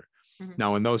Starkiller. Mm-hmm.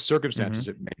 Now, in those circumstances,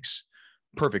 it makes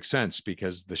perfect sense,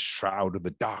 because the shroud of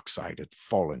the dark side had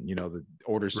fallen, the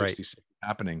Order 66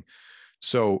 happening.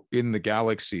 So in the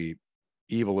galaxy,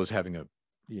 evil is having a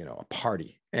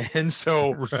party. And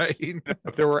so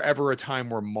if there were ever a time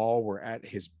where Maul were at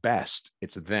his best,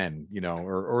 it's then,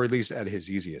 or at least at his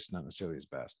easiest, not necessarily his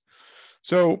best.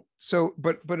 So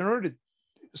but in order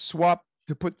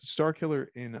to put Starkiller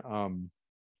in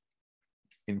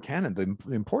in canon,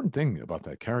 the important thing about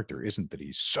that character isn't that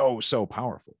he's so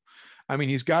powerful. I mean,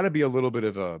 he's got to be a little bit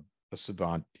of a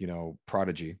savant,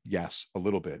 prodigy. Yes, a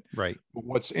little bit. Right. But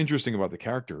what's interesting about the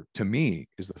character to me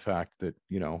is the fact that,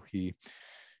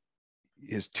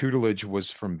 his tutelage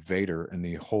was from Vader, and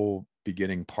the whole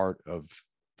beginning part of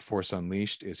Force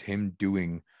Unleashed is him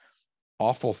doing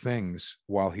awful things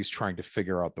while he's trying to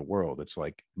figure out the world. It's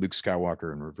like Luke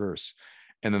Skywalker in reverse.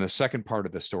 And then the second part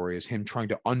of the story is him trying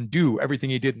to undo everything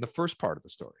he did in the first part of the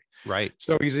story. Right.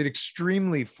 So he's an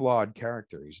extremely flawed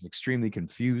character. He's an extremely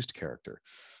confused character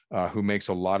who makes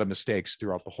a lot of mistakes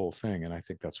throughout the whole thing. And I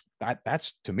think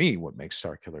that's to me what makes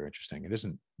Starkiller interesting. It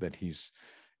isn't that he's,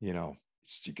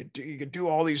 you can do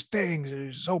all these things.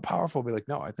 He's so powerful. Be like,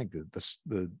 no, I think that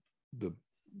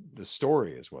the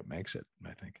story is what makes it,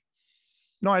 I think.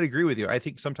 No, I'd agree with you. I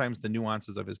think sometimes the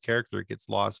nuances of his character gets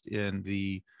lost in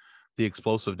the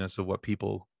explosiveness of what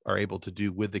people are able to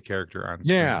do with the character on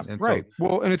screen. Yeah, and right. So,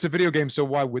 well, and it's a video game, so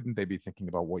why wouldn't they be thinking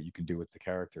about what you can do with the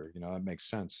character? That makes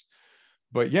sense.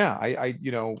 But yeah, I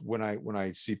when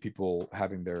I see people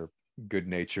having their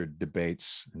good-natured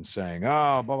debates and saying,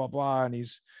 oh, blah blah blah, and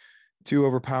he's too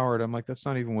overpowered, I'm like, that's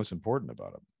not even what's important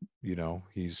about him.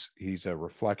 He's a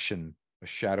reflection, a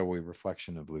shadowy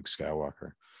reflection of Luke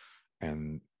Skywalker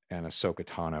and Ahsoka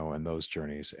Tano and those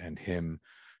journeys, and him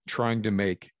trying to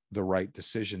make the right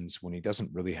decisions when he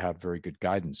doesn't really have very good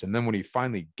guidance. And then when he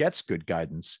finally gets good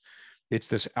guidance, it's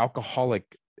this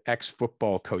alcoholic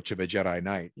ex-football coach of a Jedi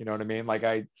Knight. You know what I mean? Like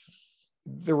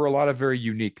there were a lot of very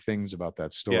unique things about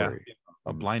that story. Yeah,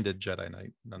 a blinded Jedi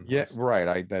Knight. Yeah,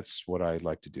 right. That's what I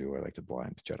like to do. I like to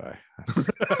blind Jedi.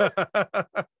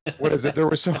 What is it?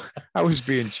 I was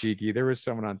being cheeky. There was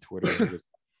someone on Twitter.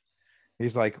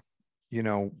 He's like,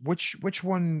 which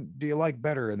one do you like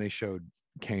better? And they showed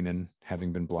Kanan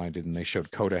having been blinded, and they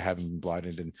showed Coda having been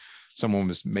blinded, and someone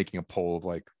was making a poll of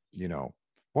like,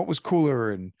 what was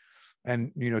cooler, and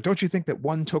don't you think that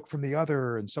one took from the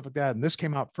other and stuff like that, and this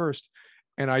came out first,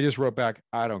 and I just wrote back,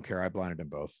 I don't care, I blinded them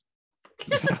both.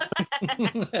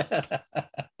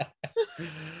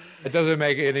 It doesn't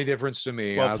make any difference to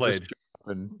me. Well played.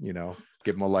 And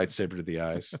give them a lightsaber to the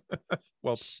eyes.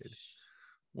 Well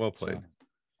played.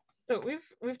 So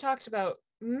we've talked about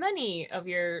many of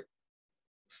your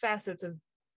facets of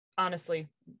honestly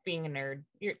being a nerd.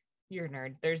 You're a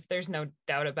nerd. There's no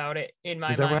doubt about it in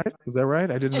my mind. Is that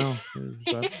right? I didn't know.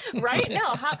 Right?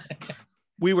 No.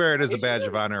 We wear it as a badge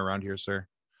of honor around here, sir.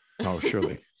 Oh,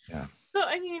 surely. Yeah. So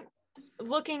I mean,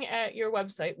 looking at your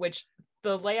website, which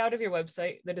the layout of your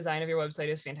website, the design of your website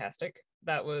is fantastic.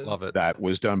 Love it. That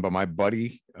was done by my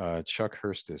buddy Chuck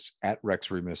Hurstis at Rex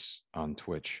Remus on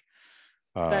Twitch.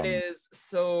 That is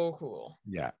so cool.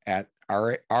 Yeah, at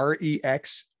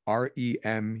REXREMUS.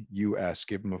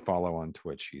 Give him a follow on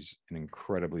Twitch. He's an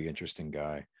incredibly interesting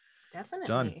guy. Definitely.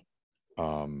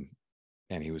 Done.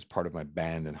 And he was part of my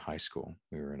band in high school.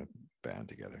 We were in a band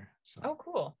together. So. Oh,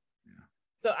 cool. Yeah.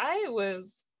 So I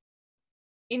was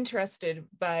interested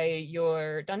by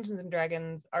your Dungeons and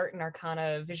Dragons Art and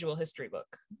Arcana visual history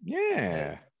book.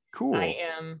 Yeah, cool. I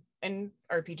am an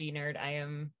RPG nerd.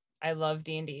 I love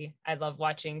D&D. I love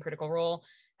watching Critical Role.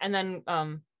 And then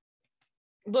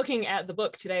looking at the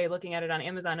book today, looking at it on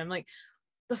Amazon, I'm like,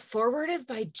 the foreword is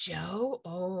by Joe.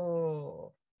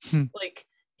 Oh, like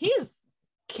he's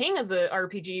king of the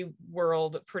RPG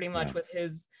world pretty much with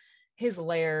his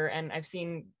lair. And I've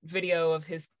seen video of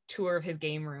his tour of his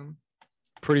game room.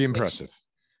 Pretty impressive.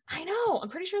 I know. I'm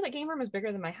pretty sure that game room is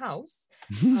bigger than my house.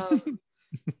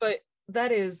 But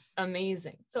that is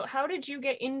amazing. So how did you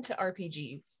get into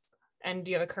RPGs? And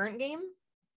do you have a current game?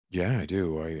 Yeah, I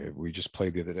do. We just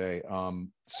played the other day.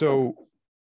 So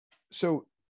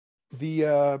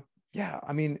the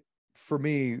I mean, for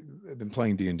me, I've been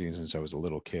playing D&D since I was a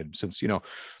little kid. Since the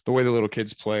way the little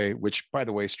kids play, which by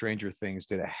the way, Stranger Things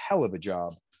did a hell of a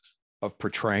job of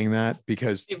portraying that,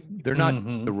 because they're not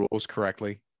the rules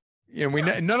correctly.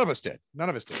 None of us did. We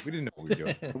didn't know what we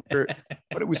were doing.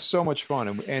 But it was so much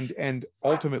fun, and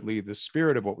ultimately the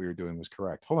spirit of what we were doing was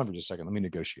correct. Hold on for just a second. Let me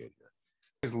negotiate here.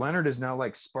 Because Leonard is now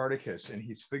like Spartacus, and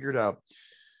he's figured out.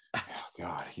 Oh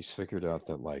God, he's figured out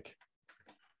that like,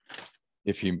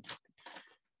 if he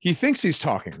thinks he's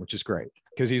talking, which is great,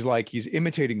 because he's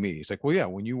imitating me. He's like, well, yeah,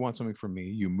 when you want something from me,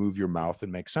 you move your mouth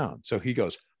and make sound. So he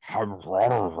goes, and he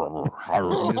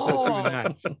starts doing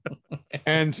that.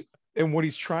 And what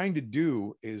he's trying to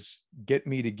do is get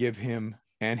me to give him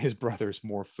and his brothers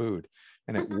more food,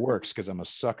 and it works because I'm a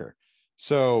sucker.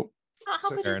 So how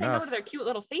could you say no to their cute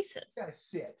little faces? You gotta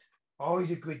sit. Always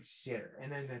a good sitter,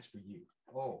 and then that's for you.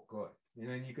 Oh, good. And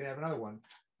then you can have another one,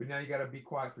 but now you got to be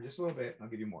quiet for just a little bit, and I'll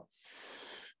give you more.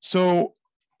 So,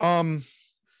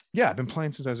 yeah, I've been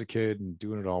playing since I was a kid and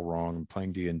doing it all wrong and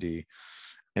playing D&D,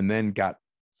 and then got,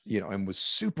 and was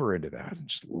super into that and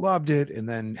just loved it. And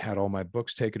then had all my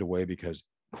books taken away because,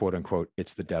 quote unquote,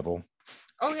 it's the devil.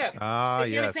 Oh yeah.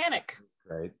 Yes. Panic.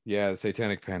 Right. Yeah. The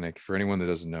Satanic Panic. For anyone that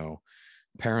doesn't know,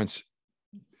 parents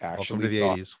actually Welcome to the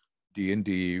thought 80s.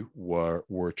 D&D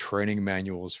were training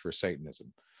manuals for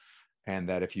Satanism. And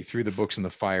that if you threw the books in the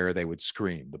fire, they would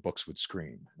scream. The books would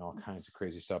scream, and all kinds of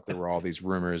crazy stuff. There were all these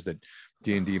rumors that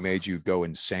D&D made you go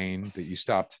insane, that you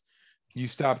stopped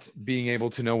being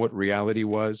able to know what reality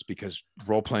was, because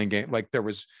role-playing game, like there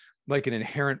was like an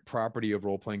inherent property of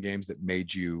role-playing games that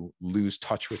made you lose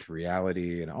touch with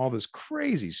reality and all this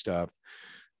crazy stuff.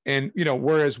 And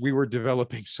whereas we were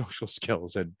developing social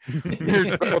skills and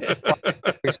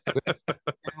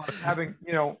having,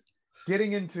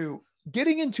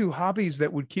 getting into hobbies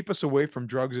that would keep us away from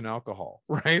drugs and alcohol,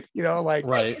 right?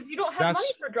 Right. Because you don't have money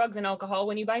for drugs and alcohol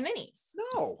when you buy minis.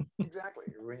 No, exactly.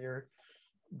 When you're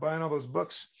buying all those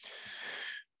books.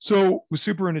 So was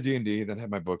super into D&D, then had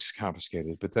my books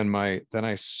confiscated. But then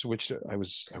I switched. I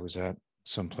was at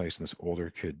some place and this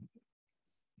older kid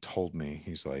told me,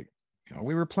 he's like,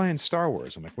 we were playing Star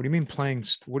Wars. I'm like, what do you mean playing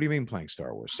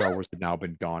Star Wars? Star Wars had now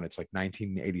been gone. It's like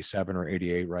 1987 or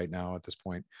 88 right now at this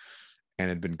point, and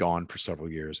had been gone for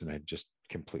several years and had just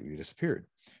completely disappeared.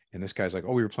 And this guy's like,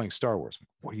 oh, we were playing Star Wars. I'm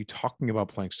like, what are you talking about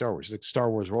playing Star Wars? He's like,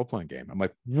 Star Wars role-playing game. I'm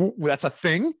like, that's a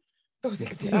thing? Those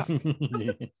exist.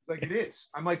 Like, it is.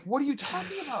 I'm like, what are you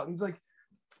talking about? He's like,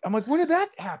 I'm like, when did that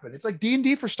happen? It's like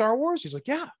D&D for Star Wars? He's like,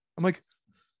 yeah. I'm like,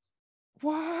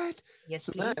 what? Yes,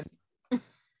 so please. Then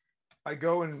I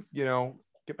go and,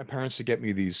 get my parents to get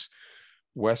me these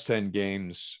West End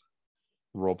Games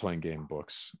role-playing game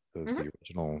books, the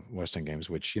original West End Games,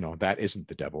 which, that isn't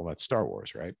the devil, that's Star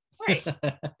Wars, right? Right.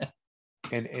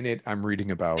 And in it, I'm reading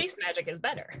about space magic is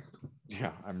better.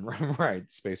 Yeah, I'm right.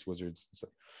 Space wizards.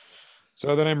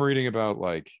 So then I'm reading about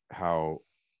like how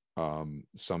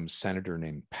some senator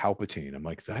named Palpatine. I'm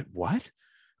like, that what?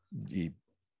 He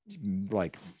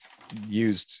like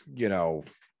used,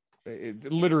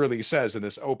 it literally says in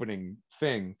this opening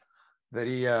thing that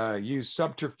he used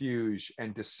subterfuge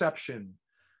and deception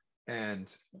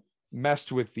and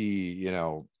messed with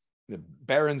the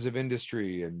barons of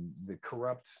industry and the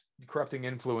corrupting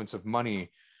influence of money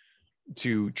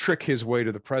to trick his way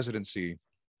to the presidency,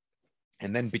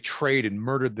 and then betrayed and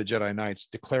murdered the Jedi Knights,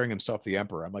 declaring himself the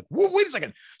Emperor. I'm like, wait a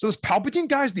second. So this Palpatine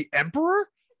guy's the Emperor?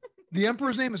 The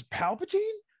Emperor's name is Palpatine?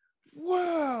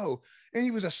 Whoa. And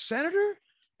he was a senator?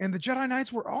 And the Jedi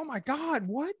Knights were, oh my God,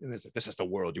 what? And it's like, this is the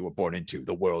world you were born into,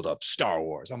 the world of Star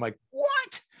Wars. I'm like,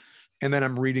 what? And then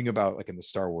I'm reading about, like in the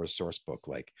Star Wars source book,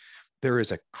 like there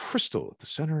is a crystal at the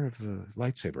center of the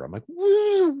lightsaber. I'm like,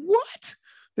 what?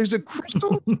 There's a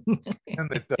crystal? And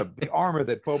the armor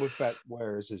that Boba Fett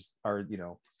wears is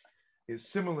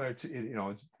similar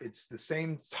to, it's the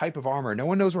same type of armor. No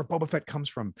one knows where Boba Fett comes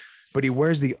from, but he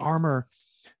wears the armor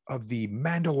of the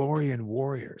Mandalorian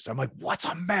warriors. I'm like, what's a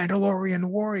Mandalorian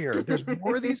warrior? There's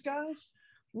more of these guys?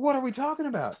 What are we talking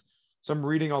about? So I'm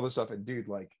reading all this stuff, and dude,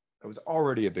 like, I was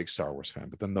already a big Star Wars fan,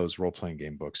 but then those role-playing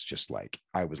game books, just like,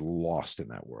 I was lost in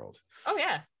that world. Oh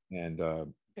yeah.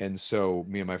 And so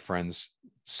me and my friends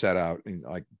set out and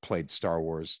like played Star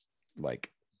Wars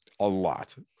like a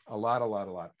lot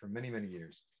for many, many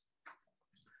years.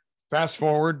 Fast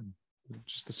forward,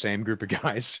 just the same group of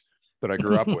guys that I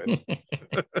grew up with.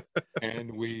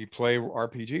 And we play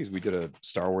RPGs. We did a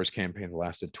Star Wars campaign that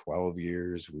lasted 12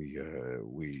 years. We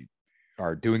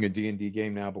are doing a D&D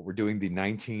game now, but we're doing the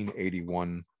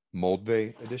 1981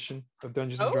 Moldvay edition of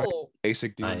Dungeons and Dragons.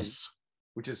 Basic D&D, Nice.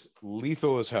 which is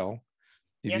lethal as hell.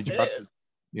 Yes, it is.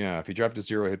 If you drop to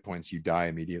 0 hit points, you die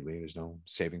immediately. There's no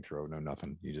saving throw, no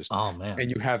nothing. You just, oh man,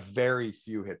 and you have very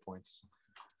few hit points.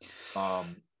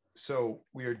 So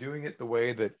we are doing it the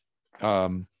way that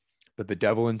the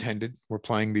devil intended. We're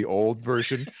playing the old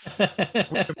version.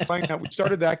 We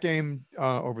started that game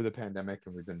over the pandemic,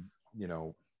 and we've been,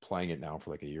 playing it now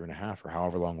for like a year and a half or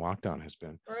however long lockdown has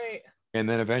been. Right. And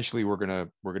then eventually we're gonna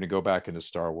go back into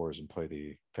Star Wars and play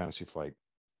the Fantasy Flight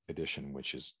edition,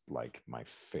 which is like my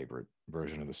favorite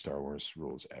version of the Star Wars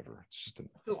rules ever. It's just an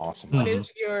awesome.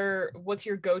 What's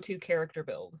your go-to character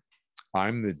build?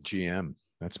 I'm the GM.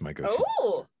 That's my go-to.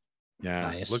 Oh, yeah.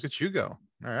 Nice. Look at you go.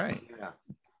 All right. Yeah.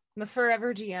 the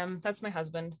forever GM. That's my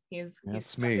husband. He's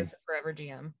me. the forever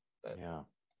GM. But Yeah.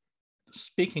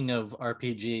 Speaking of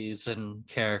RPGs and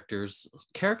characters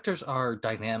are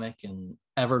dynamic and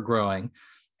ever growing.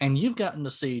 And you've gotten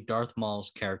to see Darth Maul's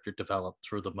character develop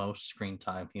through the most screen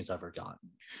time he's ever gotten.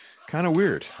 Kind of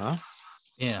weird, huh?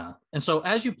 Yeah. And so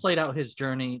as you played out his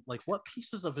journey, like what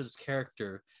pieces of his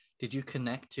character did you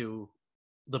connect to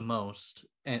the most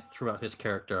and throughout his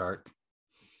character arc?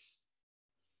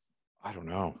 I don't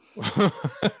know.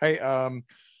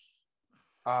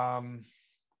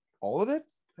 All of it,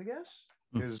 I guess,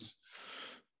 because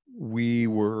we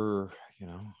were,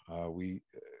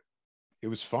 it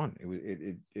was fun.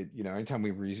 It anytime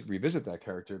we revisit that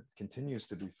character, it continues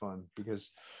to be fun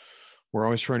because we're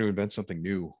always trying to invent something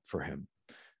new for him.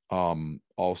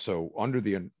 Also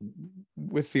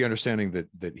with the understanding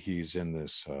that he's in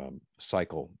this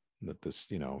cycle, that this,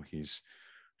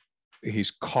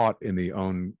 he's caught in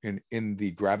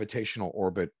the gravitational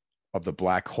orbit of the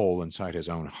black hole inside his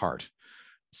own heart.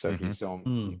 So he's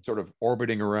sort of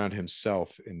orbiting around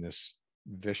himself in this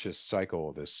vicious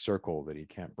cycle, this circle that he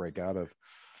can't break out of.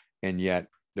 And yet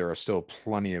there are still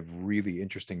plenty of really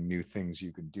interesting new things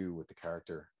you could do with the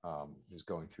character who's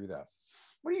going through that.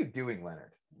 What are you doing,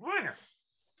 Leonard?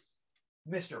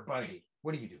 Mr. Buddy,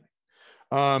 what are you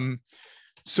doing?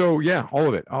 So yeah, all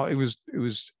of it. It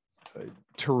was a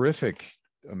terrific,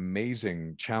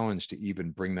 amazing challenge to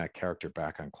even bring that character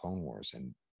back on Clone Wars.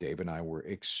 And Dave and I were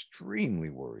extremely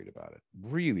worried about it,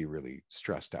 really, really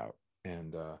stressed out.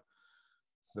 And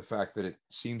the fact that it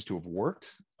seems to have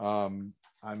worked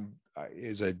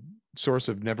is a source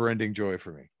of never-ending joy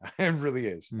for me. It really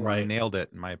is. Right, nailed it,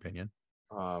 in my opinion.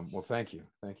 Well, thank you.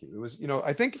 It was,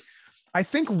 I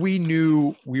think we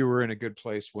knew we were in a good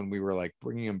place when we were like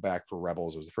bringing him back for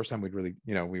Rebels. It was the first time we'd really,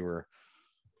 we were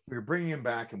bringing him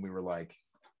back, and we were like,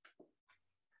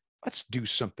 let's do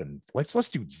something. Let's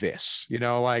do this.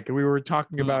 Like we were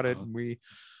talking about it, and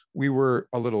we were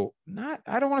a little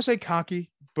I don't want to say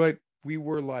cocky, but we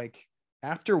were like,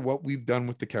 after what we've done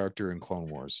with the character in Clone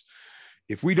Wars,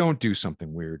 if we don't do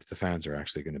something weird, the fans are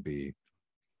actually going to be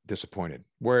disappointed.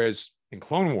 Whereas in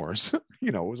Clone Wars,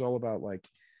 it was all about like,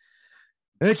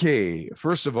 okay,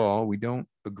 first of all, we don't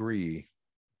agree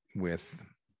with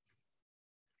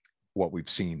what we've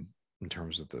seen in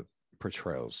terms of the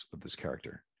portrayals of this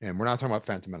character. And we're not talking about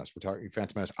Phantom Menace. We're talking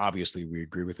Phantom Menace. Obviously, we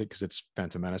agree with it because it's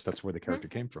Phantom Menace. That's where the character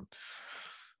came from.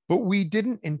 But we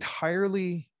didn't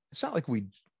entirely, it's not like we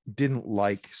didn't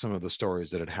like some of the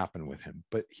stories that had happened with him,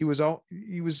 but he was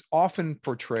often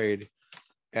portrayed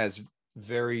as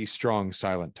very strong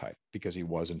silent type because he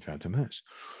was in Phantom Menace.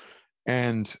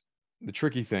 And the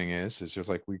tricky thing is just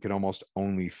like we could almost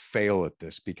only fail at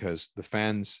this because the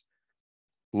fans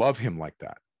love him like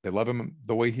that. They love him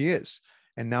the way he is.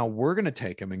 And now we're going to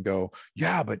take him and go,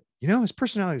 yeah, but his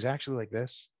personality is actually like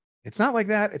this. It's not like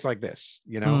that. It's like this,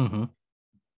 you can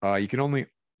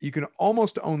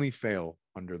almost only fail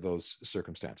under those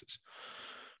circumstances.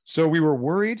 So we were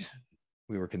worried.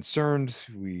 We were concerned.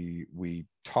 We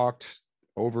talked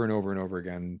over and over and over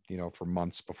again, for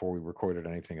months before we recorded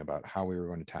anything about how we were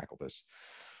going to tackle this.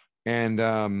 And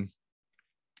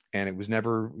it was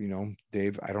never,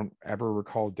 Dave, I don't ever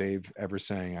recall Dave ever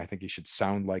saying, I think he should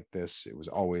sound like this. It was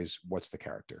always, what's the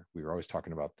character? We were always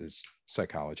talking about this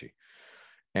psychology.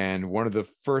 And one of the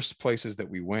first places that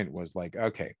we went was like,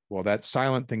 okay, well, that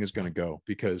silent thing is going to go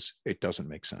because it doesn't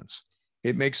make sense.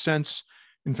 It makes sense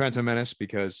in Phantom Menace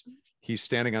because he's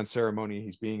standing on ceremony.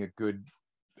 He's being a good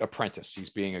apprentice. He's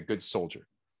being a good soldier.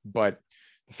 But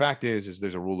the fact is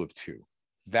there's a rule of two.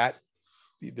 That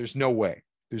there's no way.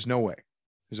 There's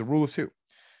a rule of two.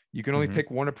 You can only pick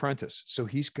one apprentice. So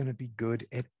he's going to be good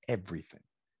at everything.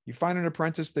 You find an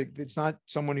apprentice that it's not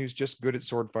someone who's just good at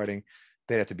sword fighting.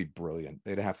 They'd have to be brilliant.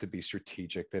 They'd have to be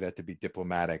strategic. They'd have to be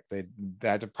diplomatic. They'd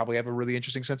have to probably have a really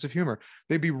interesting sense of humor.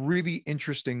 They'd be really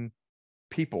interesting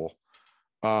people,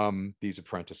 these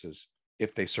apprentices,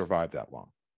 if they survive that long,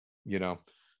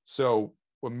 So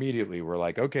immediately we're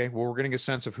like, okay, well, we're getting a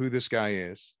sense of who this guy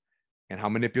is and how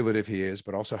manipulative he is,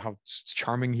 but also how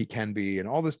charming he can be and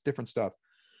all this different stuff.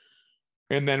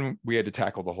 And then we had to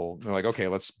tackle they're like, okay,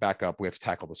 let's back up. We have to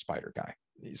tackle the spider guy.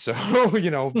 So, we're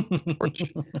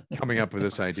coming up with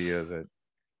this idea that,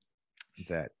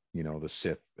 the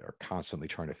Sith are constantly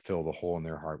trying to fill the hole in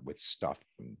their heart with stuff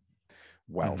and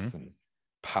wealth and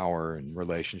power and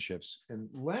relationships. And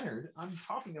Leonard, I'm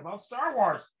talking about Star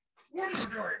Wars. What are you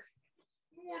doing?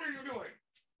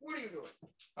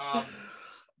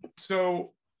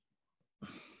 So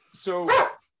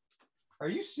are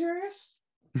you serious?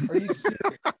 Did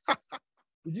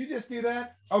you just do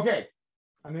that? Okay.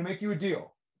 I'm going to make you a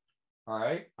deal. All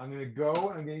right. I'm going to go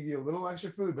and I'm going to give you a little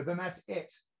extra food, but then that's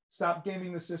it. Stop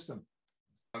gaming the system.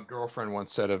 A girlfriend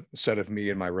once said of me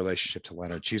and my relationship to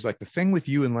Leonard, she's like, the thing with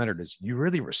you and Leonard is you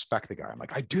really respect the guy. I'm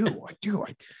like, I do.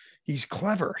 He's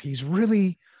clever. He's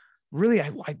really, I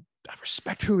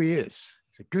respect who he is.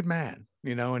 He's a good man,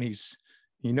 and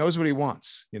he knows what he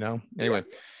wants, Anyway.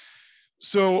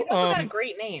 So he's also got a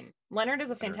great name. Leonard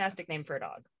is a fantastic name for a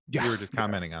dog. We were just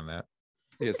commenting on that.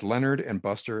 It's Leonard and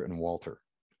Buster and Walter.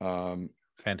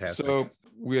 Fantastic. So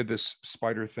we had this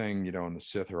spider thing, you know, and the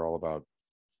Sith are all about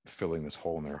filling this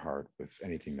hole in their heart with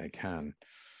anything they can.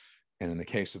 And in the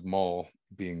case of Maul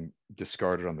being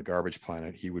discarded on the garbage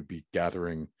planet, he would be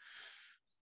gathering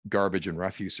garbage and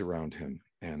refuse around him.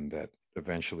 And that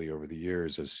eventually over the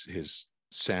years, as his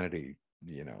sanity,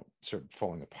 you know, started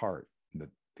falling apart,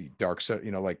 the dark side,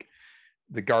 you know, like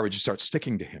the garbage starts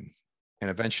sticking to him and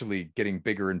eventually getting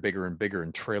bigger and bigger and bigger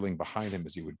and trailing behind him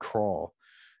as he would crawl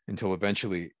until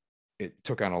eventually it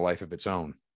took on a life of its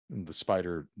own. And the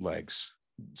spider legs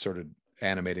started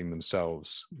animating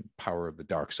themselves, power of the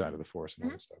dark side of the force and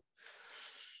all that stuff.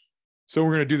 So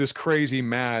we're going to do this crazy,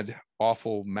 mad,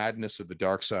 awful madness of the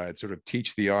dark side, sort of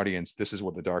teach the audience this is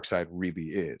what the dark side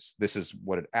really is. This is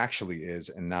what it actually is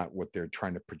and not what they're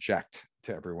trying to project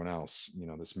to everyone else, you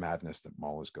know, this madness that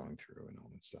Maul is going through and all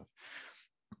that stuff.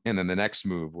 And then the next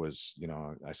move was, you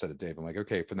know, I said to Dave, I'm like,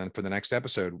 okay, for the next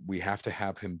episode, we have to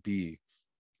have him be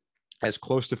as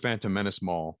close to Phantom Menace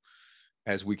Maul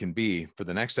as we can be for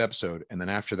the next episode. And then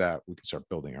after that, we can start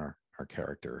building our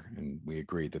character. And we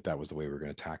agreed that was the way we were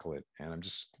going to tackle it. And I'm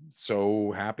just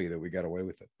so happy that we got away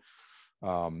with it.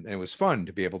 And it was fun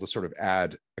to be able to sort of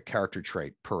add a character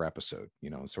trait per episode,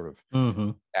 you know, sort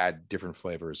of add different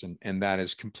flavors. And that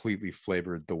has completely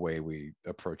flavored the way we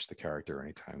approach the character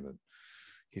anytime that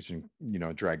he's been, you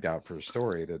know, dragged out for a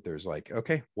story, that there's like,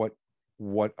 okay,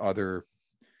 what other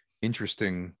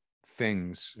interesting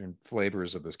things and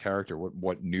flavors of this character,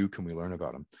 what new can we learn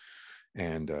about him?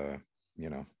 And you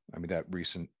know, I mean, that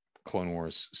recent Clone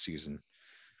Wars season,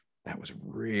 that was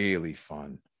really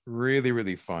fun,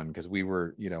 really fun, because we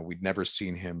were, you know, we'd never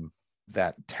seen him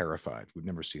that terrified, we'd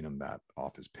never seen him that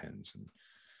off his pins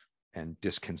and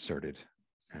disconcerted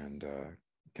and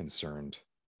concerned.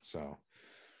 So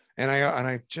and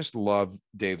I just love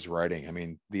Dave's writing. I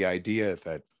mean, the idea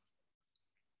that,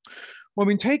 well, I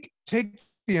mean, take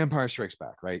The Empire Strikes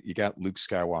Back, right? You got Luke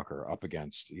Skywalker up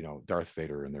against, you know, Darth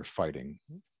Vader, and they're fighting.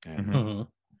 And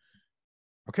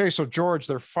okay, so George,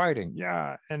 they're fighting.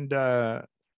 Yeah, and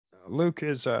Luke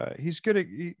is he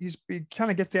kind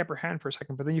of gets the upper hand for a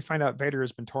second, but then you find out Vader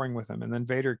has been toying with him, and then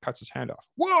Vader cuts his hand off.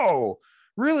 Whoa,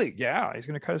 really? Yeah, he's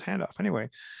going to cut his hand off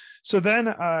anyway. So then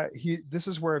this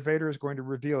is where Vader is going to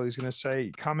reveal. He's going to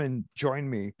say, "Come and join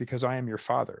me because I am your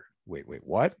father." Wait,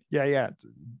 what? Yeah.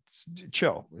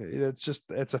 Chill. It's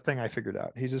a thing I figured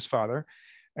out. He's his father.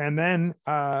 And then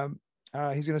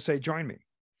he's going to say, "Join me."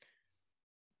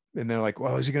 And they're like,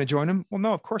 "Well, is he going to join him?" Well,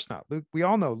 no, of course not. Luke, we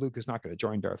all know Luke is not going to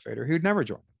join Darth Vader. He would never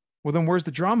join him. Well, then where's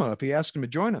the drama if he asks him to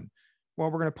join him?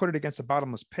 Well, we're going to put it against a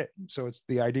bottomless pit. So it's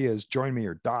the idea is join me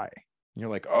or die. And you're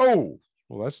like, oh,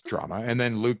 well, that's drama. And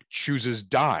then Luke chooses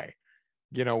die,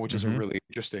 you know, which is a really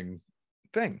interesting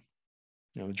thing.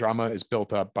 You know, the drama is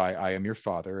built up by I am your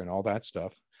father and all that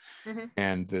stuff.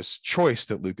 And this choice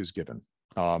that Luke is given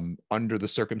under the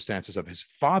circumstances of his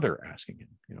father asking him,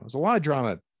 you know, there's a lot of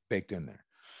drama baked in there.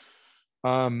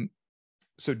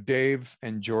 So Dave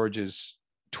and George's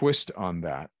twist on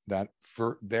that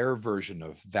for their version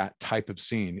of that type of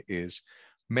scene is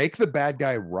make the bad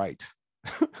guy right.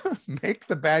 Make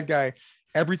the bad guy,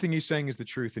 everything he's saying is the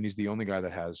truth, and he's the only guy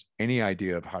that has any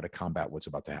idea of how to combat what's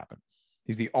about to happen.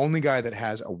 He's the only guy that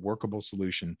has a workable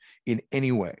solution in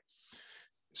any way.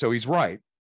 So he's right.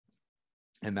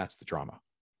 And that's the drama.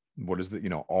 What is the, you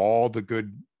know, all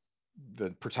the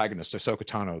protagonist, Ahsoka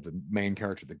Tano, the main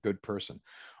character, the good person,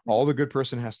 all the good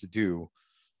person has to do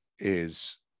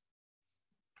is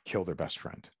kill their best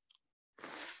friend.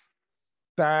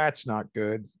 That's not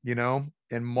good, you know?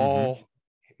 And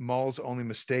Maul's only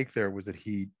mistake there was that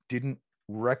he didn't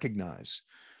recognize.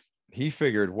 He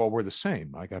figured, well, we're the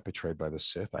same. I got betrayed by the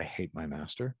Sith. I hate my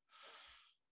master.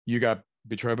 You got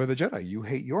betrayed by the Jedi. You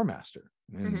hate your master.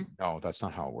 And no, that's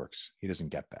not how it works. He doesn't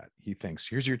get that. He thinks,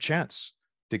 here's your chance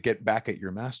to get back at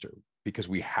your master, because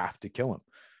we have to kill him,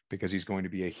 because he's going to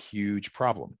be a huge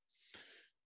problem.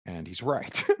 And he's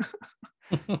right.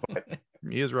 But,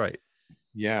 he is right.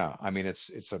 Yeah. I mean, it's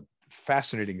a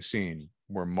fascinating scene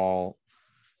where Maul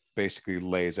basically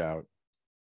lays out,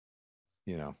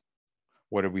 you know,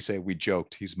 what did we say? We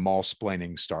joked. He's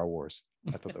Maul-splaining Star Wars.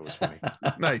 I thought that was funny.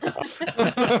 Nice.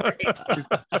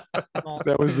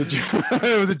 That was the joke.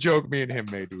 It was a joke me and him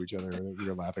made to each other. We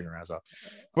were laughing our ass off.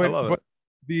 But, I love it.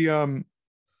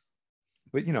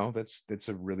 But you know, that's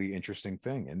a really interesting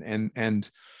thing. And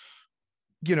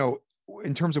you know,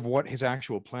 in terms of what his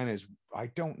actual plan is, I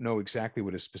don't know exactly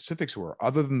what his specifics were,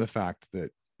 other than the fact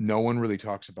that no one really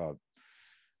talks about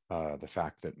the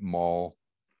fact that Maul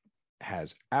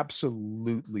has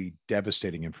absolutely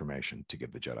devastating information to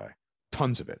give the Jedi.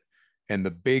 tons of it. And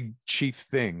the big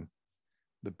thing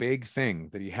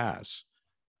that he has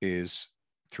is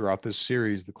throughout this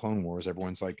series, the Clone Wars,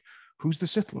 everyone's like, who's the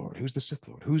Sith Lord? Who's the Sith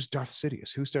Lord? Who's Darth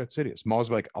Sidious? Who's Darth Sidious? Maul's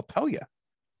like, I'll tell you.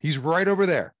 He's right over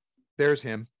there. There's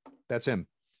him. That's him.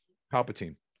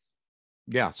 Palpatine.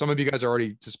 Yeah, some of you guys are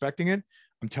already suspecting it.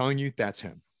 I'm telling you, that's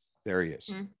him. There he is.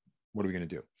 What are we going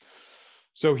to do?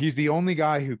 So he's the only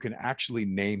guy who can actually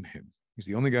name him. He's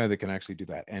the only guy that can actually do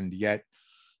that. And yet,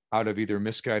 out of either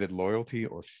misguided loyalty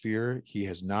or fear, he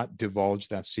has not divulged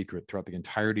that secret throughout the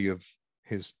entirety of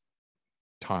his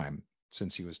time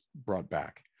since he was brought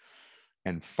back.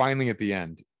 And finally, at the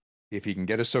end, if he can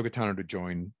get Ahsoka Tano to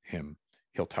join him,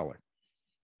 he'll tell her.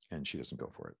 And she doesn't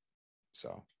go for it.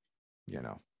 So,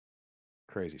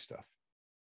 crazy stuff.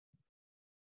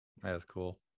 That's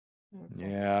cool.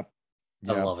 Yeah.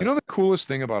 I love it. The coolest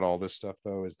thing about all this stuff,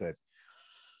 though, is that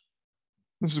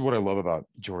this is what I love about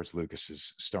George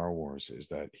Lucas's Star Wars, is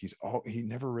that he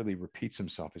never really repeats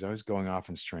himself. He's always going off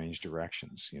in strange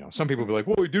directions. Some people be like,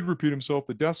 well, he did repeat himself,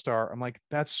 the Death Star. I'm like,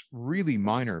 that's really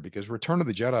minor, because Return of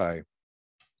the Jedi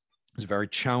is a very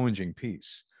challenging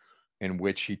piece in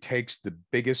which he takes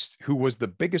who was the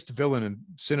biggest villain in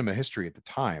cinema history at the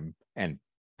time, and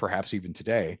perhaps even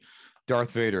today,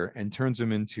 Darth Vader, and turns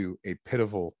him into a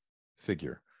pitiful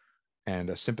figure and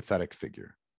a sympathetic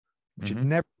figure, which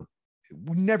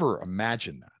would never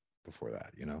imagine that before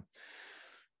that,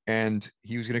 and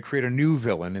he was going to create a new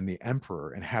villain in the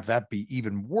Emperor and have that be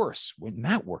even worse when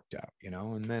that worked out,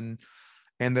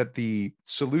 and that the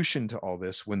solution to all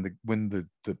this, when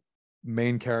the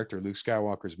main character, Luke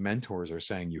Skywalker's mentors, are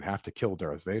saying, you have to kill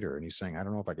Darth Vader, and he's saying, I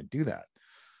don't know if I could do that.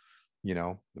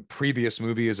 The previous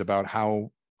movie is about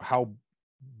how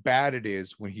bad it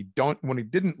is when he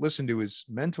didn't listen to his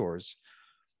mentors,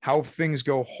 how things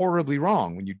go horribly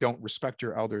wrong when you don't respect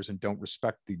your elders and don't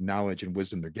respect the knowledge and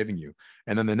wisdom they're giving you.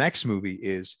 And then the next movie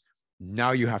is,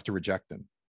 now you have to reject them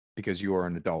because you are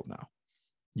an adult now.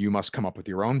 You must come up with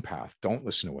your own path. Don't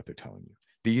listen to what they're telling you.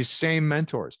 These same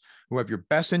mentors who have your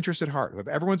best interest at heart, who have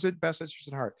everyone's best interest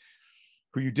at heart,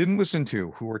 who you didn't listen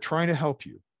to, who are trying to help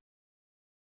you.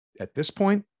 At this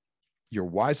point, you're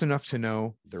wise enough to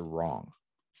know they're wrong,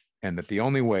 and that the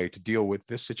only way to deal with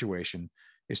this situation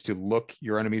is to look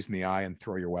your enemies in the eye and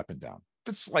throw your weapon down.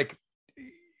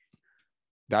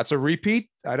 That's a repeat?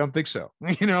 I don't think so.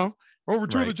 Return of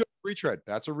the Jedi retread.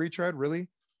 That's a retread, really?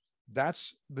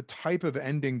 That's the type of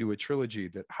ending to a trilogy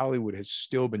that Hollywood has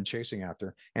still been chasing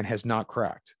after and has not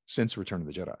cracked since Return of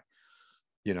the Jedi.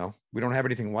 We don't have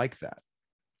anything like that.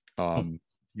 And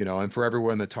for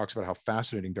everyone that talks about how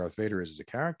fascinating Darth Vader is as a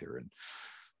character, and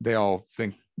they all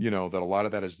think, that a lot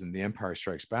of that is in The Empire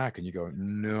Strikes Back, and you go,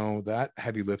 no, that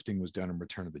heavy lifting was done in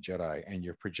Return of the Jedi, and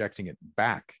you're projecting it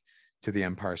back to The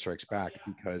Empire Strikes Back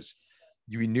because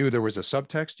you knew there was a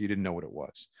subtext, you didn't know what it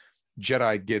was.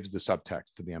 Jedi gives the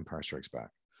subtext to The Empire Strikes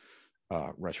Back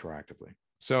retroactively.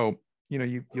 So,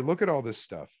 you look at all this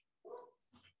stuff,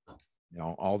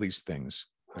 all these things,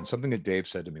 and something that Dave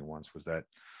said to me once was that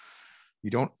you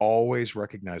don't always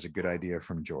recognize a good idea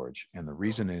from George. And the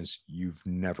reason is you've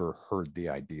never heard the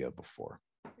idea before.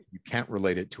 You can't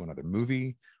relate it to another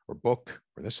movie or book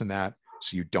or this and that.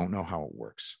 So you don't know how it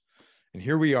works. And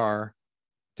here we are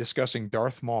discussing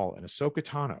Darth Maul and Ahsoka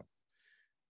Tano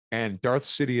and Darth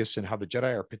Sidious and how the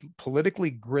Jedi are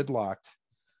politically gridlocked,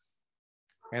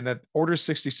 and that Order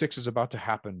 66 is about to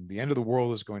happen. The end of the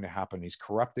world is going to happen. He's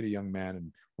corrupted a young man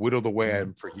and whittled away at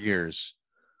him for years.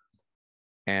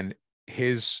 And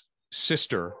his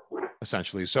sister,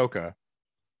 essentially Ahsoka,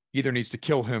 either needs to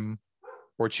kill him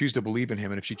or choose to believe in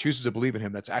him. And if she chooses to believe in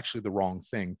him, that's actually the wrong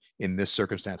thing in this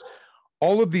circumstance.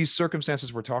 All of these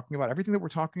circumstances we're talking about, everything that we're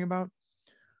talking about,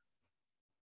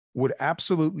 would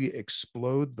absolutely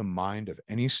explode the mind of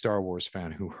any Star Wars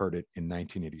fan who heard it in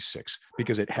 1986,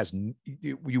 because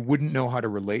you wouldn't know how to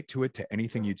relate to it to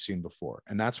anything you'd seen before.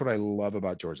 And that's what I love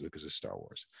about George Lucas's Star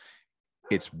Wars.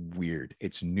 It's weird.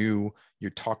 It's new.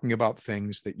 You're talking about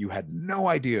things that you had no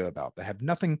idea about, that have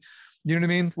nothing, you know what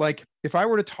I mean? Like if I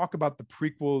were to talk about the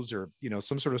prequels or,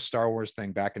 some sort of Star Wars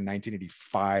thing back in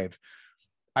 1985,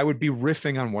 I would be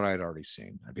riffing on what I'd already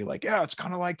seen. I'd be like, yeah, it's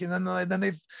kind of like, and then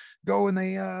they go and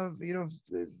they,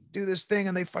 do this thing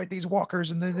and they fight these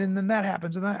walkers, and then that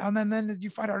happens. And then you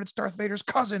find out it's Darth Vader's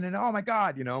cousin, and oh my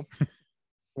God,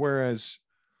 whereas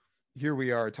here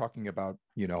we are talking about,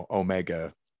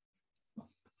 Omega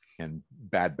and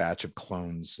Bad Batch of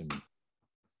clones and,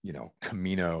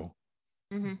 Kamino,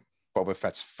 Boba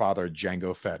Fett's father,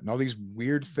 Jango Fett, and all these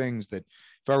weird things that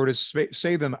if I were to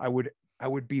say them, I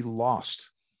would be lost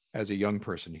as a young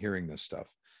person hearing this stuff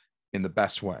in the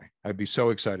best way. I'd be so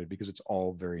excited because it's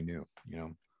all very new,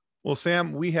 Well,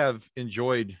 Sam, we have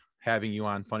enjoyed having you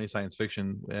on Funny Science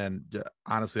Fiction, and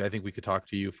honestly, I think we could talk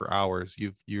to you for hours.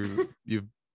 You've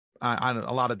on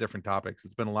a lot of different topics.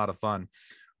 It's been a lot of fun.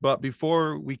 But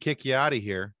before we kick you out of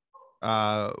here,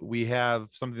 we have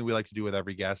something we like to do with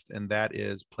every guest, and that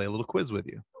is play a little quiz with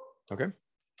you. Okay.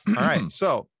 All right.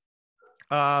 So,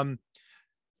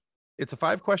 it's a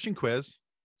 5-question quiz.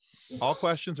 All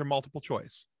questions are multiple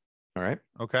choice. All right.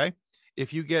 Okay.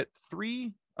 If you get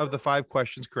 3 of the 5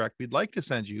 questions correct, we'd like to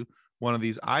send you one of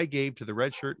these I gave to the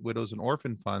Red Shirt Widows and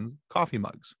Orphan Funds coffee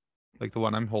mugs, like the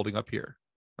one I'm holding up here.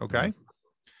 Okay. Mm-hmm.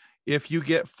 If you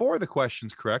get 4 of the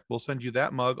questions correct, we'll send you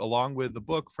that mug along with the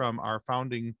book from our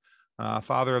founding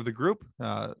father of the group,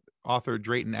 author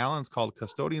Drayton Allen. It's called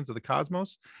Custodians of the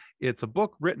Cosmos. It's a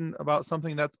book written about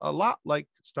something that's a lot like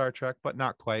Star Trek, but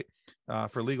not quite,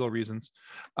 for legal reasons.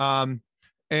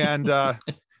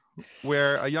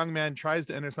 Where a young man tries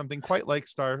to enter something quite like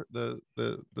the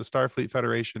Starfleet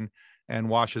Federation and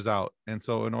washes out. And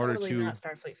so in order totally to not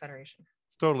Starfleet Federation.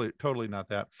 Totally not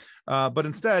that. But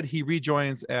instead he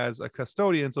rejoins as a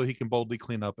custodian so he can boldly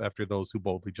clean up after those who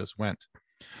boldly just went.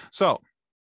 So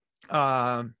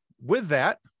with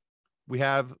that, we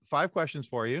have 5 questions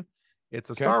for you. It's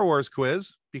a Star Wars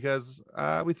quiz because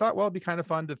we thought, well, it'd be kind of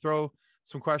fun to throw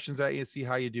some questions at you, see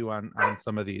how you do on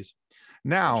some of these.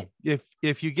 Now,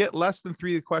 if you get less than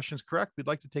 3 of the questions correct, we'd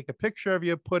like to take a picture of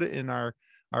you, put it in our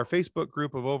Facebook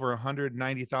group of over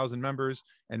 190,000 members,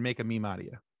 and make a meme out of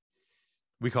you.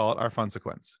 We call it our fun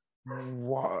sequence.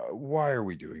 Why are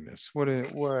we doing this?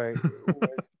 Why?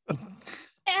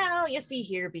 Well, you see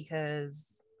here because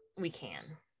we can.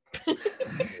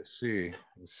 Let's see.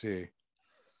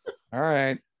 All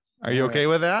right. Are you okay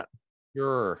with that?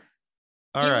 Sure.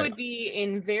 All right. You would be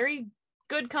in very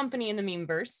good company in the meme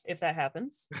verse if that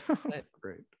happens. But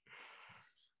great.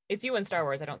 It's you in Star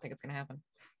Wars. I don't think it's going to happen.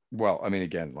 Well, I mean,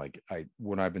 again, like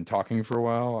when I've been talking for a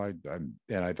while, I've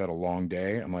had a long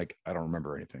day. I'm like, I don't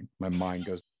remember anything. My mind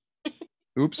goes,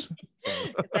 oops.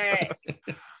 It's all right.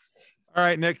 All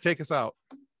right, Nick, take us out.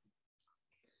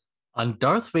 On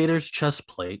Darth Vader's chest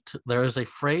plate, there is a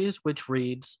phrase which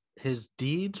reads, "His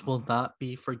deeds will not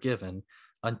be forgiven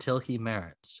until he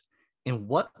merits." In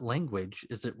what language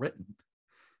is it written?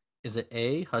 Is it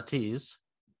A, Huttese,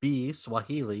 B,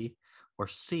 Swahili, or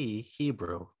C,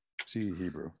 Hebrew? C,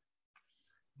 Hebrew.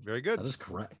 Very good. That is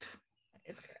correct. That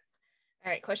is correct.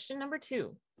 All right, question number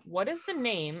 2. What is the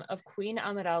name of Queen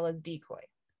Amidala's decoy?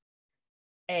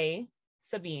 A,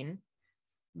 Sabine,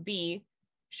 B,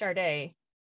 Charday,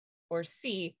 or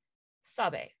C,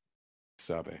 Sabe?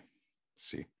 Sabe.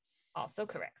 C. Also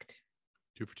correct.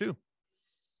 2 for 2.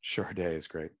 Charday is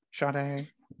great. Charday.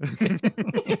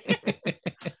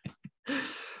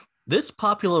 This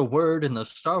popular word in the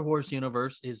Star Wars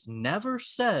universe is never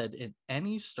said in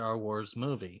any Star Wars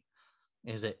movie.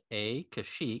 Is it A,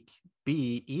 Kashyyyk,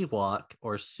 B, Ewok,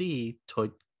 or C,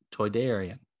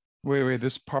 Toydarian? Wait,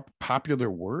 this popular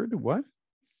word? What?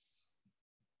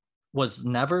 Was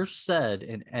never said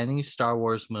in any Star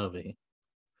Wars movie.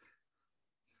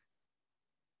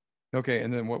 Okay,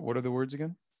 and then what are the words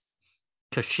again?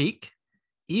 Kashyyyk,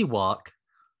 Ewok,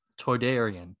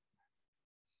 Toydarian.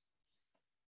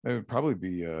 It would probably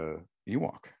be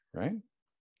Ewok, right?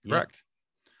 Correct.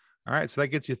 All right, so that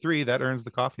gets you 3. That earns the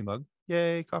coffee mug.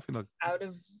 Yay, coffee mug. Out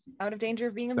of danger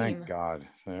of being a Thank meme. God.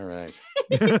 All right.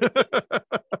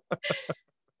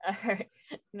 All right.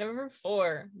 Number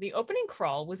 4. The opening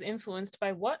crawl was influenced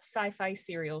by what sci-fi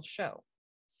serial show?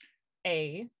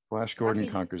 A, Flash Gordon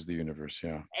Conquers the Universe.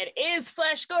 Yeah. It is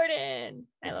Flash Gordon.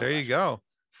 There you go.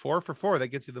 4 for 4. That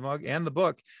gets you the mug and the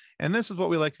book. And this is what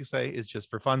we like to say is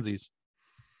just for funsies.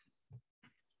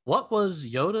 What was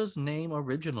Yoda's name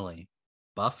originally?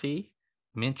 Buffy,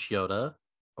 Minch Yoda,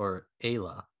 or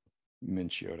Ayla?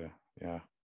 Minch Yoda. Yeah.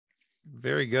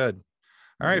 Very good.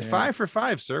 All right. 5 for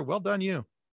 5, sir. Well done, you.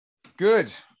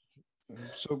 Good. I'm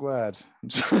so glad.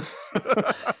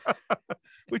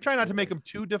 We try not to make them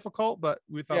too difficult, but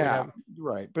we thought yeah,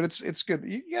 right. But it's good.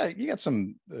 You got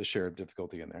some share of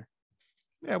difficulty in there.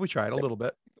 Yeah, we tried a little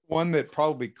bit. One that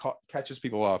probably catches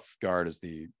people off guard is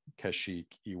the Kashyyyk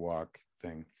Ewok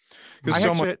thing, because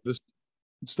so much of this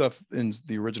stuff in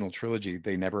the original trilogy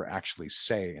they never actually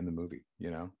say in the movie.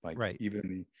 Like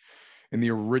even in the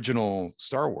original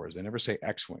Star Wars, they never say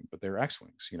X-wing, but they're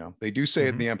X-wings. They do say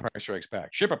in The Empire Strikes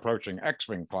Back, ship approaching,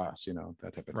 X-wing class.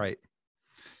 That type of thing. Right.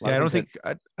 Yeah, I don't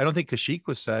think Kashyyyk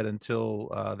was said until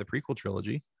the prequel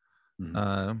trilogy.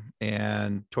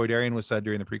 And Toydarian was said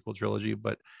during the prequel trilogy,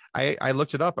 but I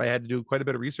looked it up. I had to do quite a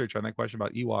bit of research on that question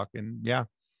about Ewok, and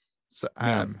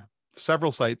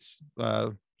several sites,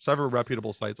 several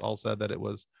reputable sites all said that it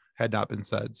had not been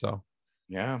said. So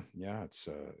Yeah, it's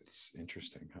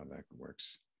interesting how that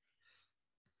works.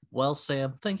 Well,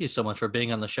 Sam, thank you so much for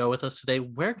being on the show with us today.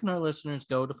 Where can our listeners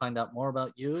go to find out more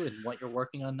about you and what you're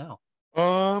working on now?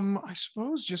 I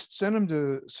suppose just send them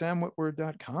to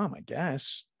samwhitwer.com, I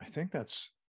guess. I think that's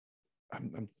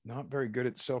I'm not very good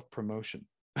at self-promotion.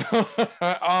 But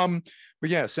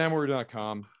yeah,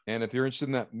 samwhitwer.com. And if you're interested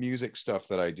in that music stuff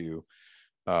that I do,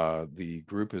 the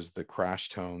group is the Crash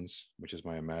Tones, which is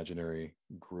my imaginary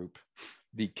group.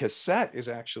 The cassette is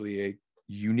actually a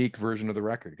unique version of the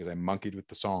record because I monkeyed with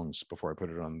the songs before I put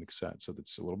it on the cassette, so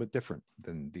that's a little bit different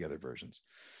than the other versions.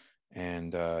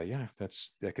 And yeah,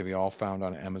 that can be all found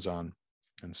on Amazon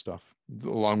and stuff,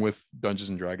 along with Dungeons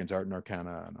and Dragons Art and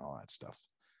Arcana and all that stuff,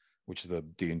 which is the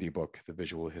D&D book, the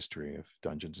visual history of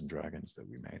Dungeons and Dragons that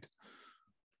we made.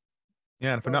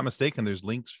 Yeah, and if I'm not mistaken, there's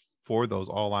links for those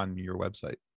all on your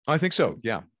website. I think so.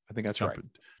 Yeah, I think that's right.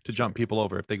 To jump people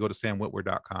over, if they go to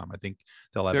samwhitwer.com, I think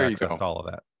they'll have access to all of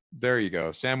that. There you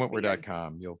go.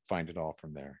 samwhitwer.com. You'll find it all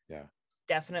from there. Yeah.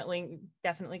 Definitely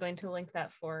going to link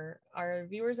that for our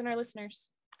viewers and our listeners.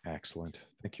 Excellent.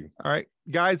 Thank you. All right,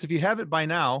 guys, if you haven't by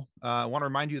now, I want to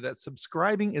remind you that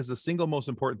subscribing is the single most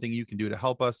important thing you can do to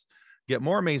help us get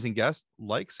more amazing guests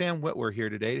like Sam Witwer here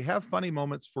today to have funny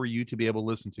moments for you to be able to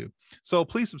listen to. So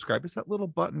please subscribe. It's that little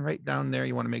button right down there.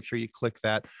 You want to make sure you click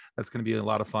that. That's going to be a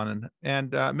lot of fun.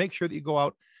 And make sure that you go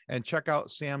out and check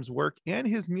out Sam's work and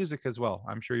his music as well.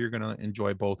 I'm sure you're going to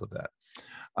enjoy both of that.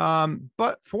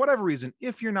 But for whatever reason,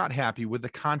 if you're not happy with the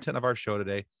content of our show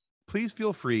today, please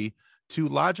feel free to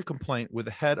lodge a complaint with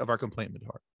the head of our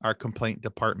complaint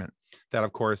department. That,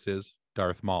 of course, is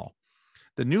Darth Maul,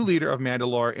 the new leader of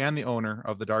Mandalore and the owner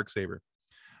of the Darksaber.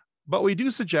 But we do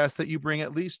suggest that you bring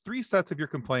at least 3 sets of your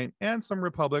complaint and some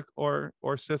Republic or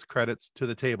Sith credits to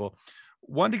the table.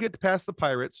 1 to get past the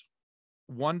pirates,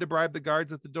 1 to bribe the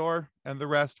guards at the door, and the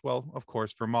rest, well, of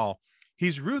course, for Maul.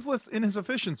 He's ruthless in his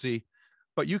efficiency,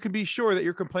 but you can be sure that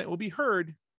your complaint will be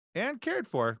heard and cared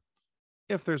for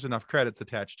if there's enough credits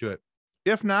attached to it.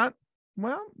 If not,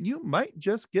 well, you might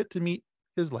just get to meet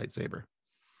his lightsaber.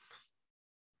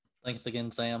 Thanks again,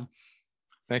 Sam.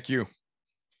 Thank you.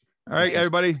 All right,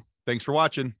 everybody. Thanks for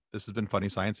watching. This has been Funny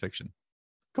Science Fiction.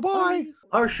 Goodbye.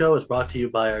 Our show is brought to you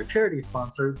by our charity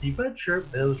sponsor, the Red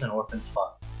Shirt Widows and Orphans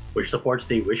Fund, which supports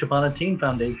the Wish Upon a Teen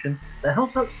Foundation that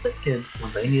helps out sick kids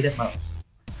when they need it most.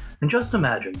 And just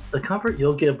imagine the comfort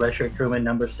you'll give Red Shirt Crewman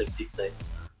number 66.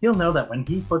 You'll know that when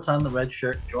he puts on the red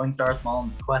shirt and joins Darth Maul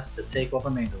in the quest to take over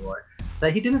Mandalore,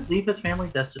 that he didn't leave his family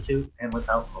destitute and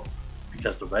without hope,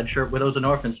 because the Red Shirt Widows and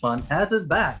Orphans Fund has his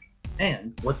back,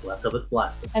 and what's left of his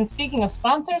blaster. And speaking of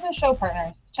sponsors and show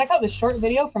partners, check out this short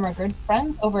video from our good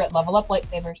friends over at Level Up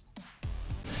Lightsabers.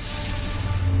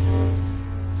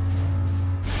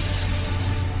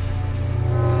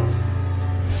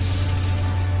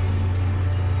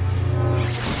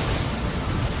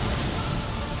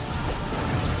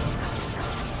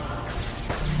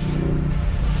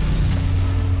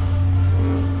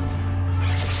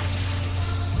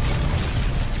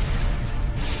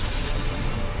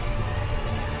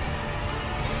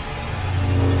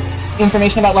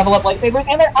 Information about Level Up Lightsabers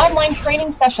and their online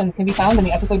training sessions can be found in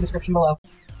the episode description below.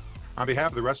 On behalf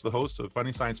of the rest of the hosts of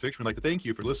Funny Science Fiction, we'd like to thank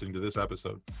you for listening to this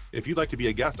episode. If you'd like to be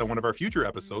a guest on one of our future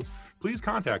episodes, please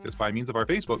contact us by means of our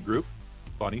Facebook group,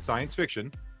 Funny Science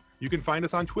Fiction. You can find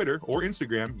us on Twitter or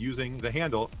Instagram using the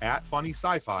handle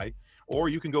 @FunnySci-Fi, or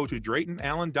you can go to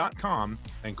DraytonAllen.com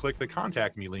and click the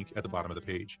Contact Me link at the bottom of the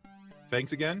page.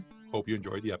 Thanks again. Hope you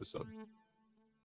enjoyed the episode.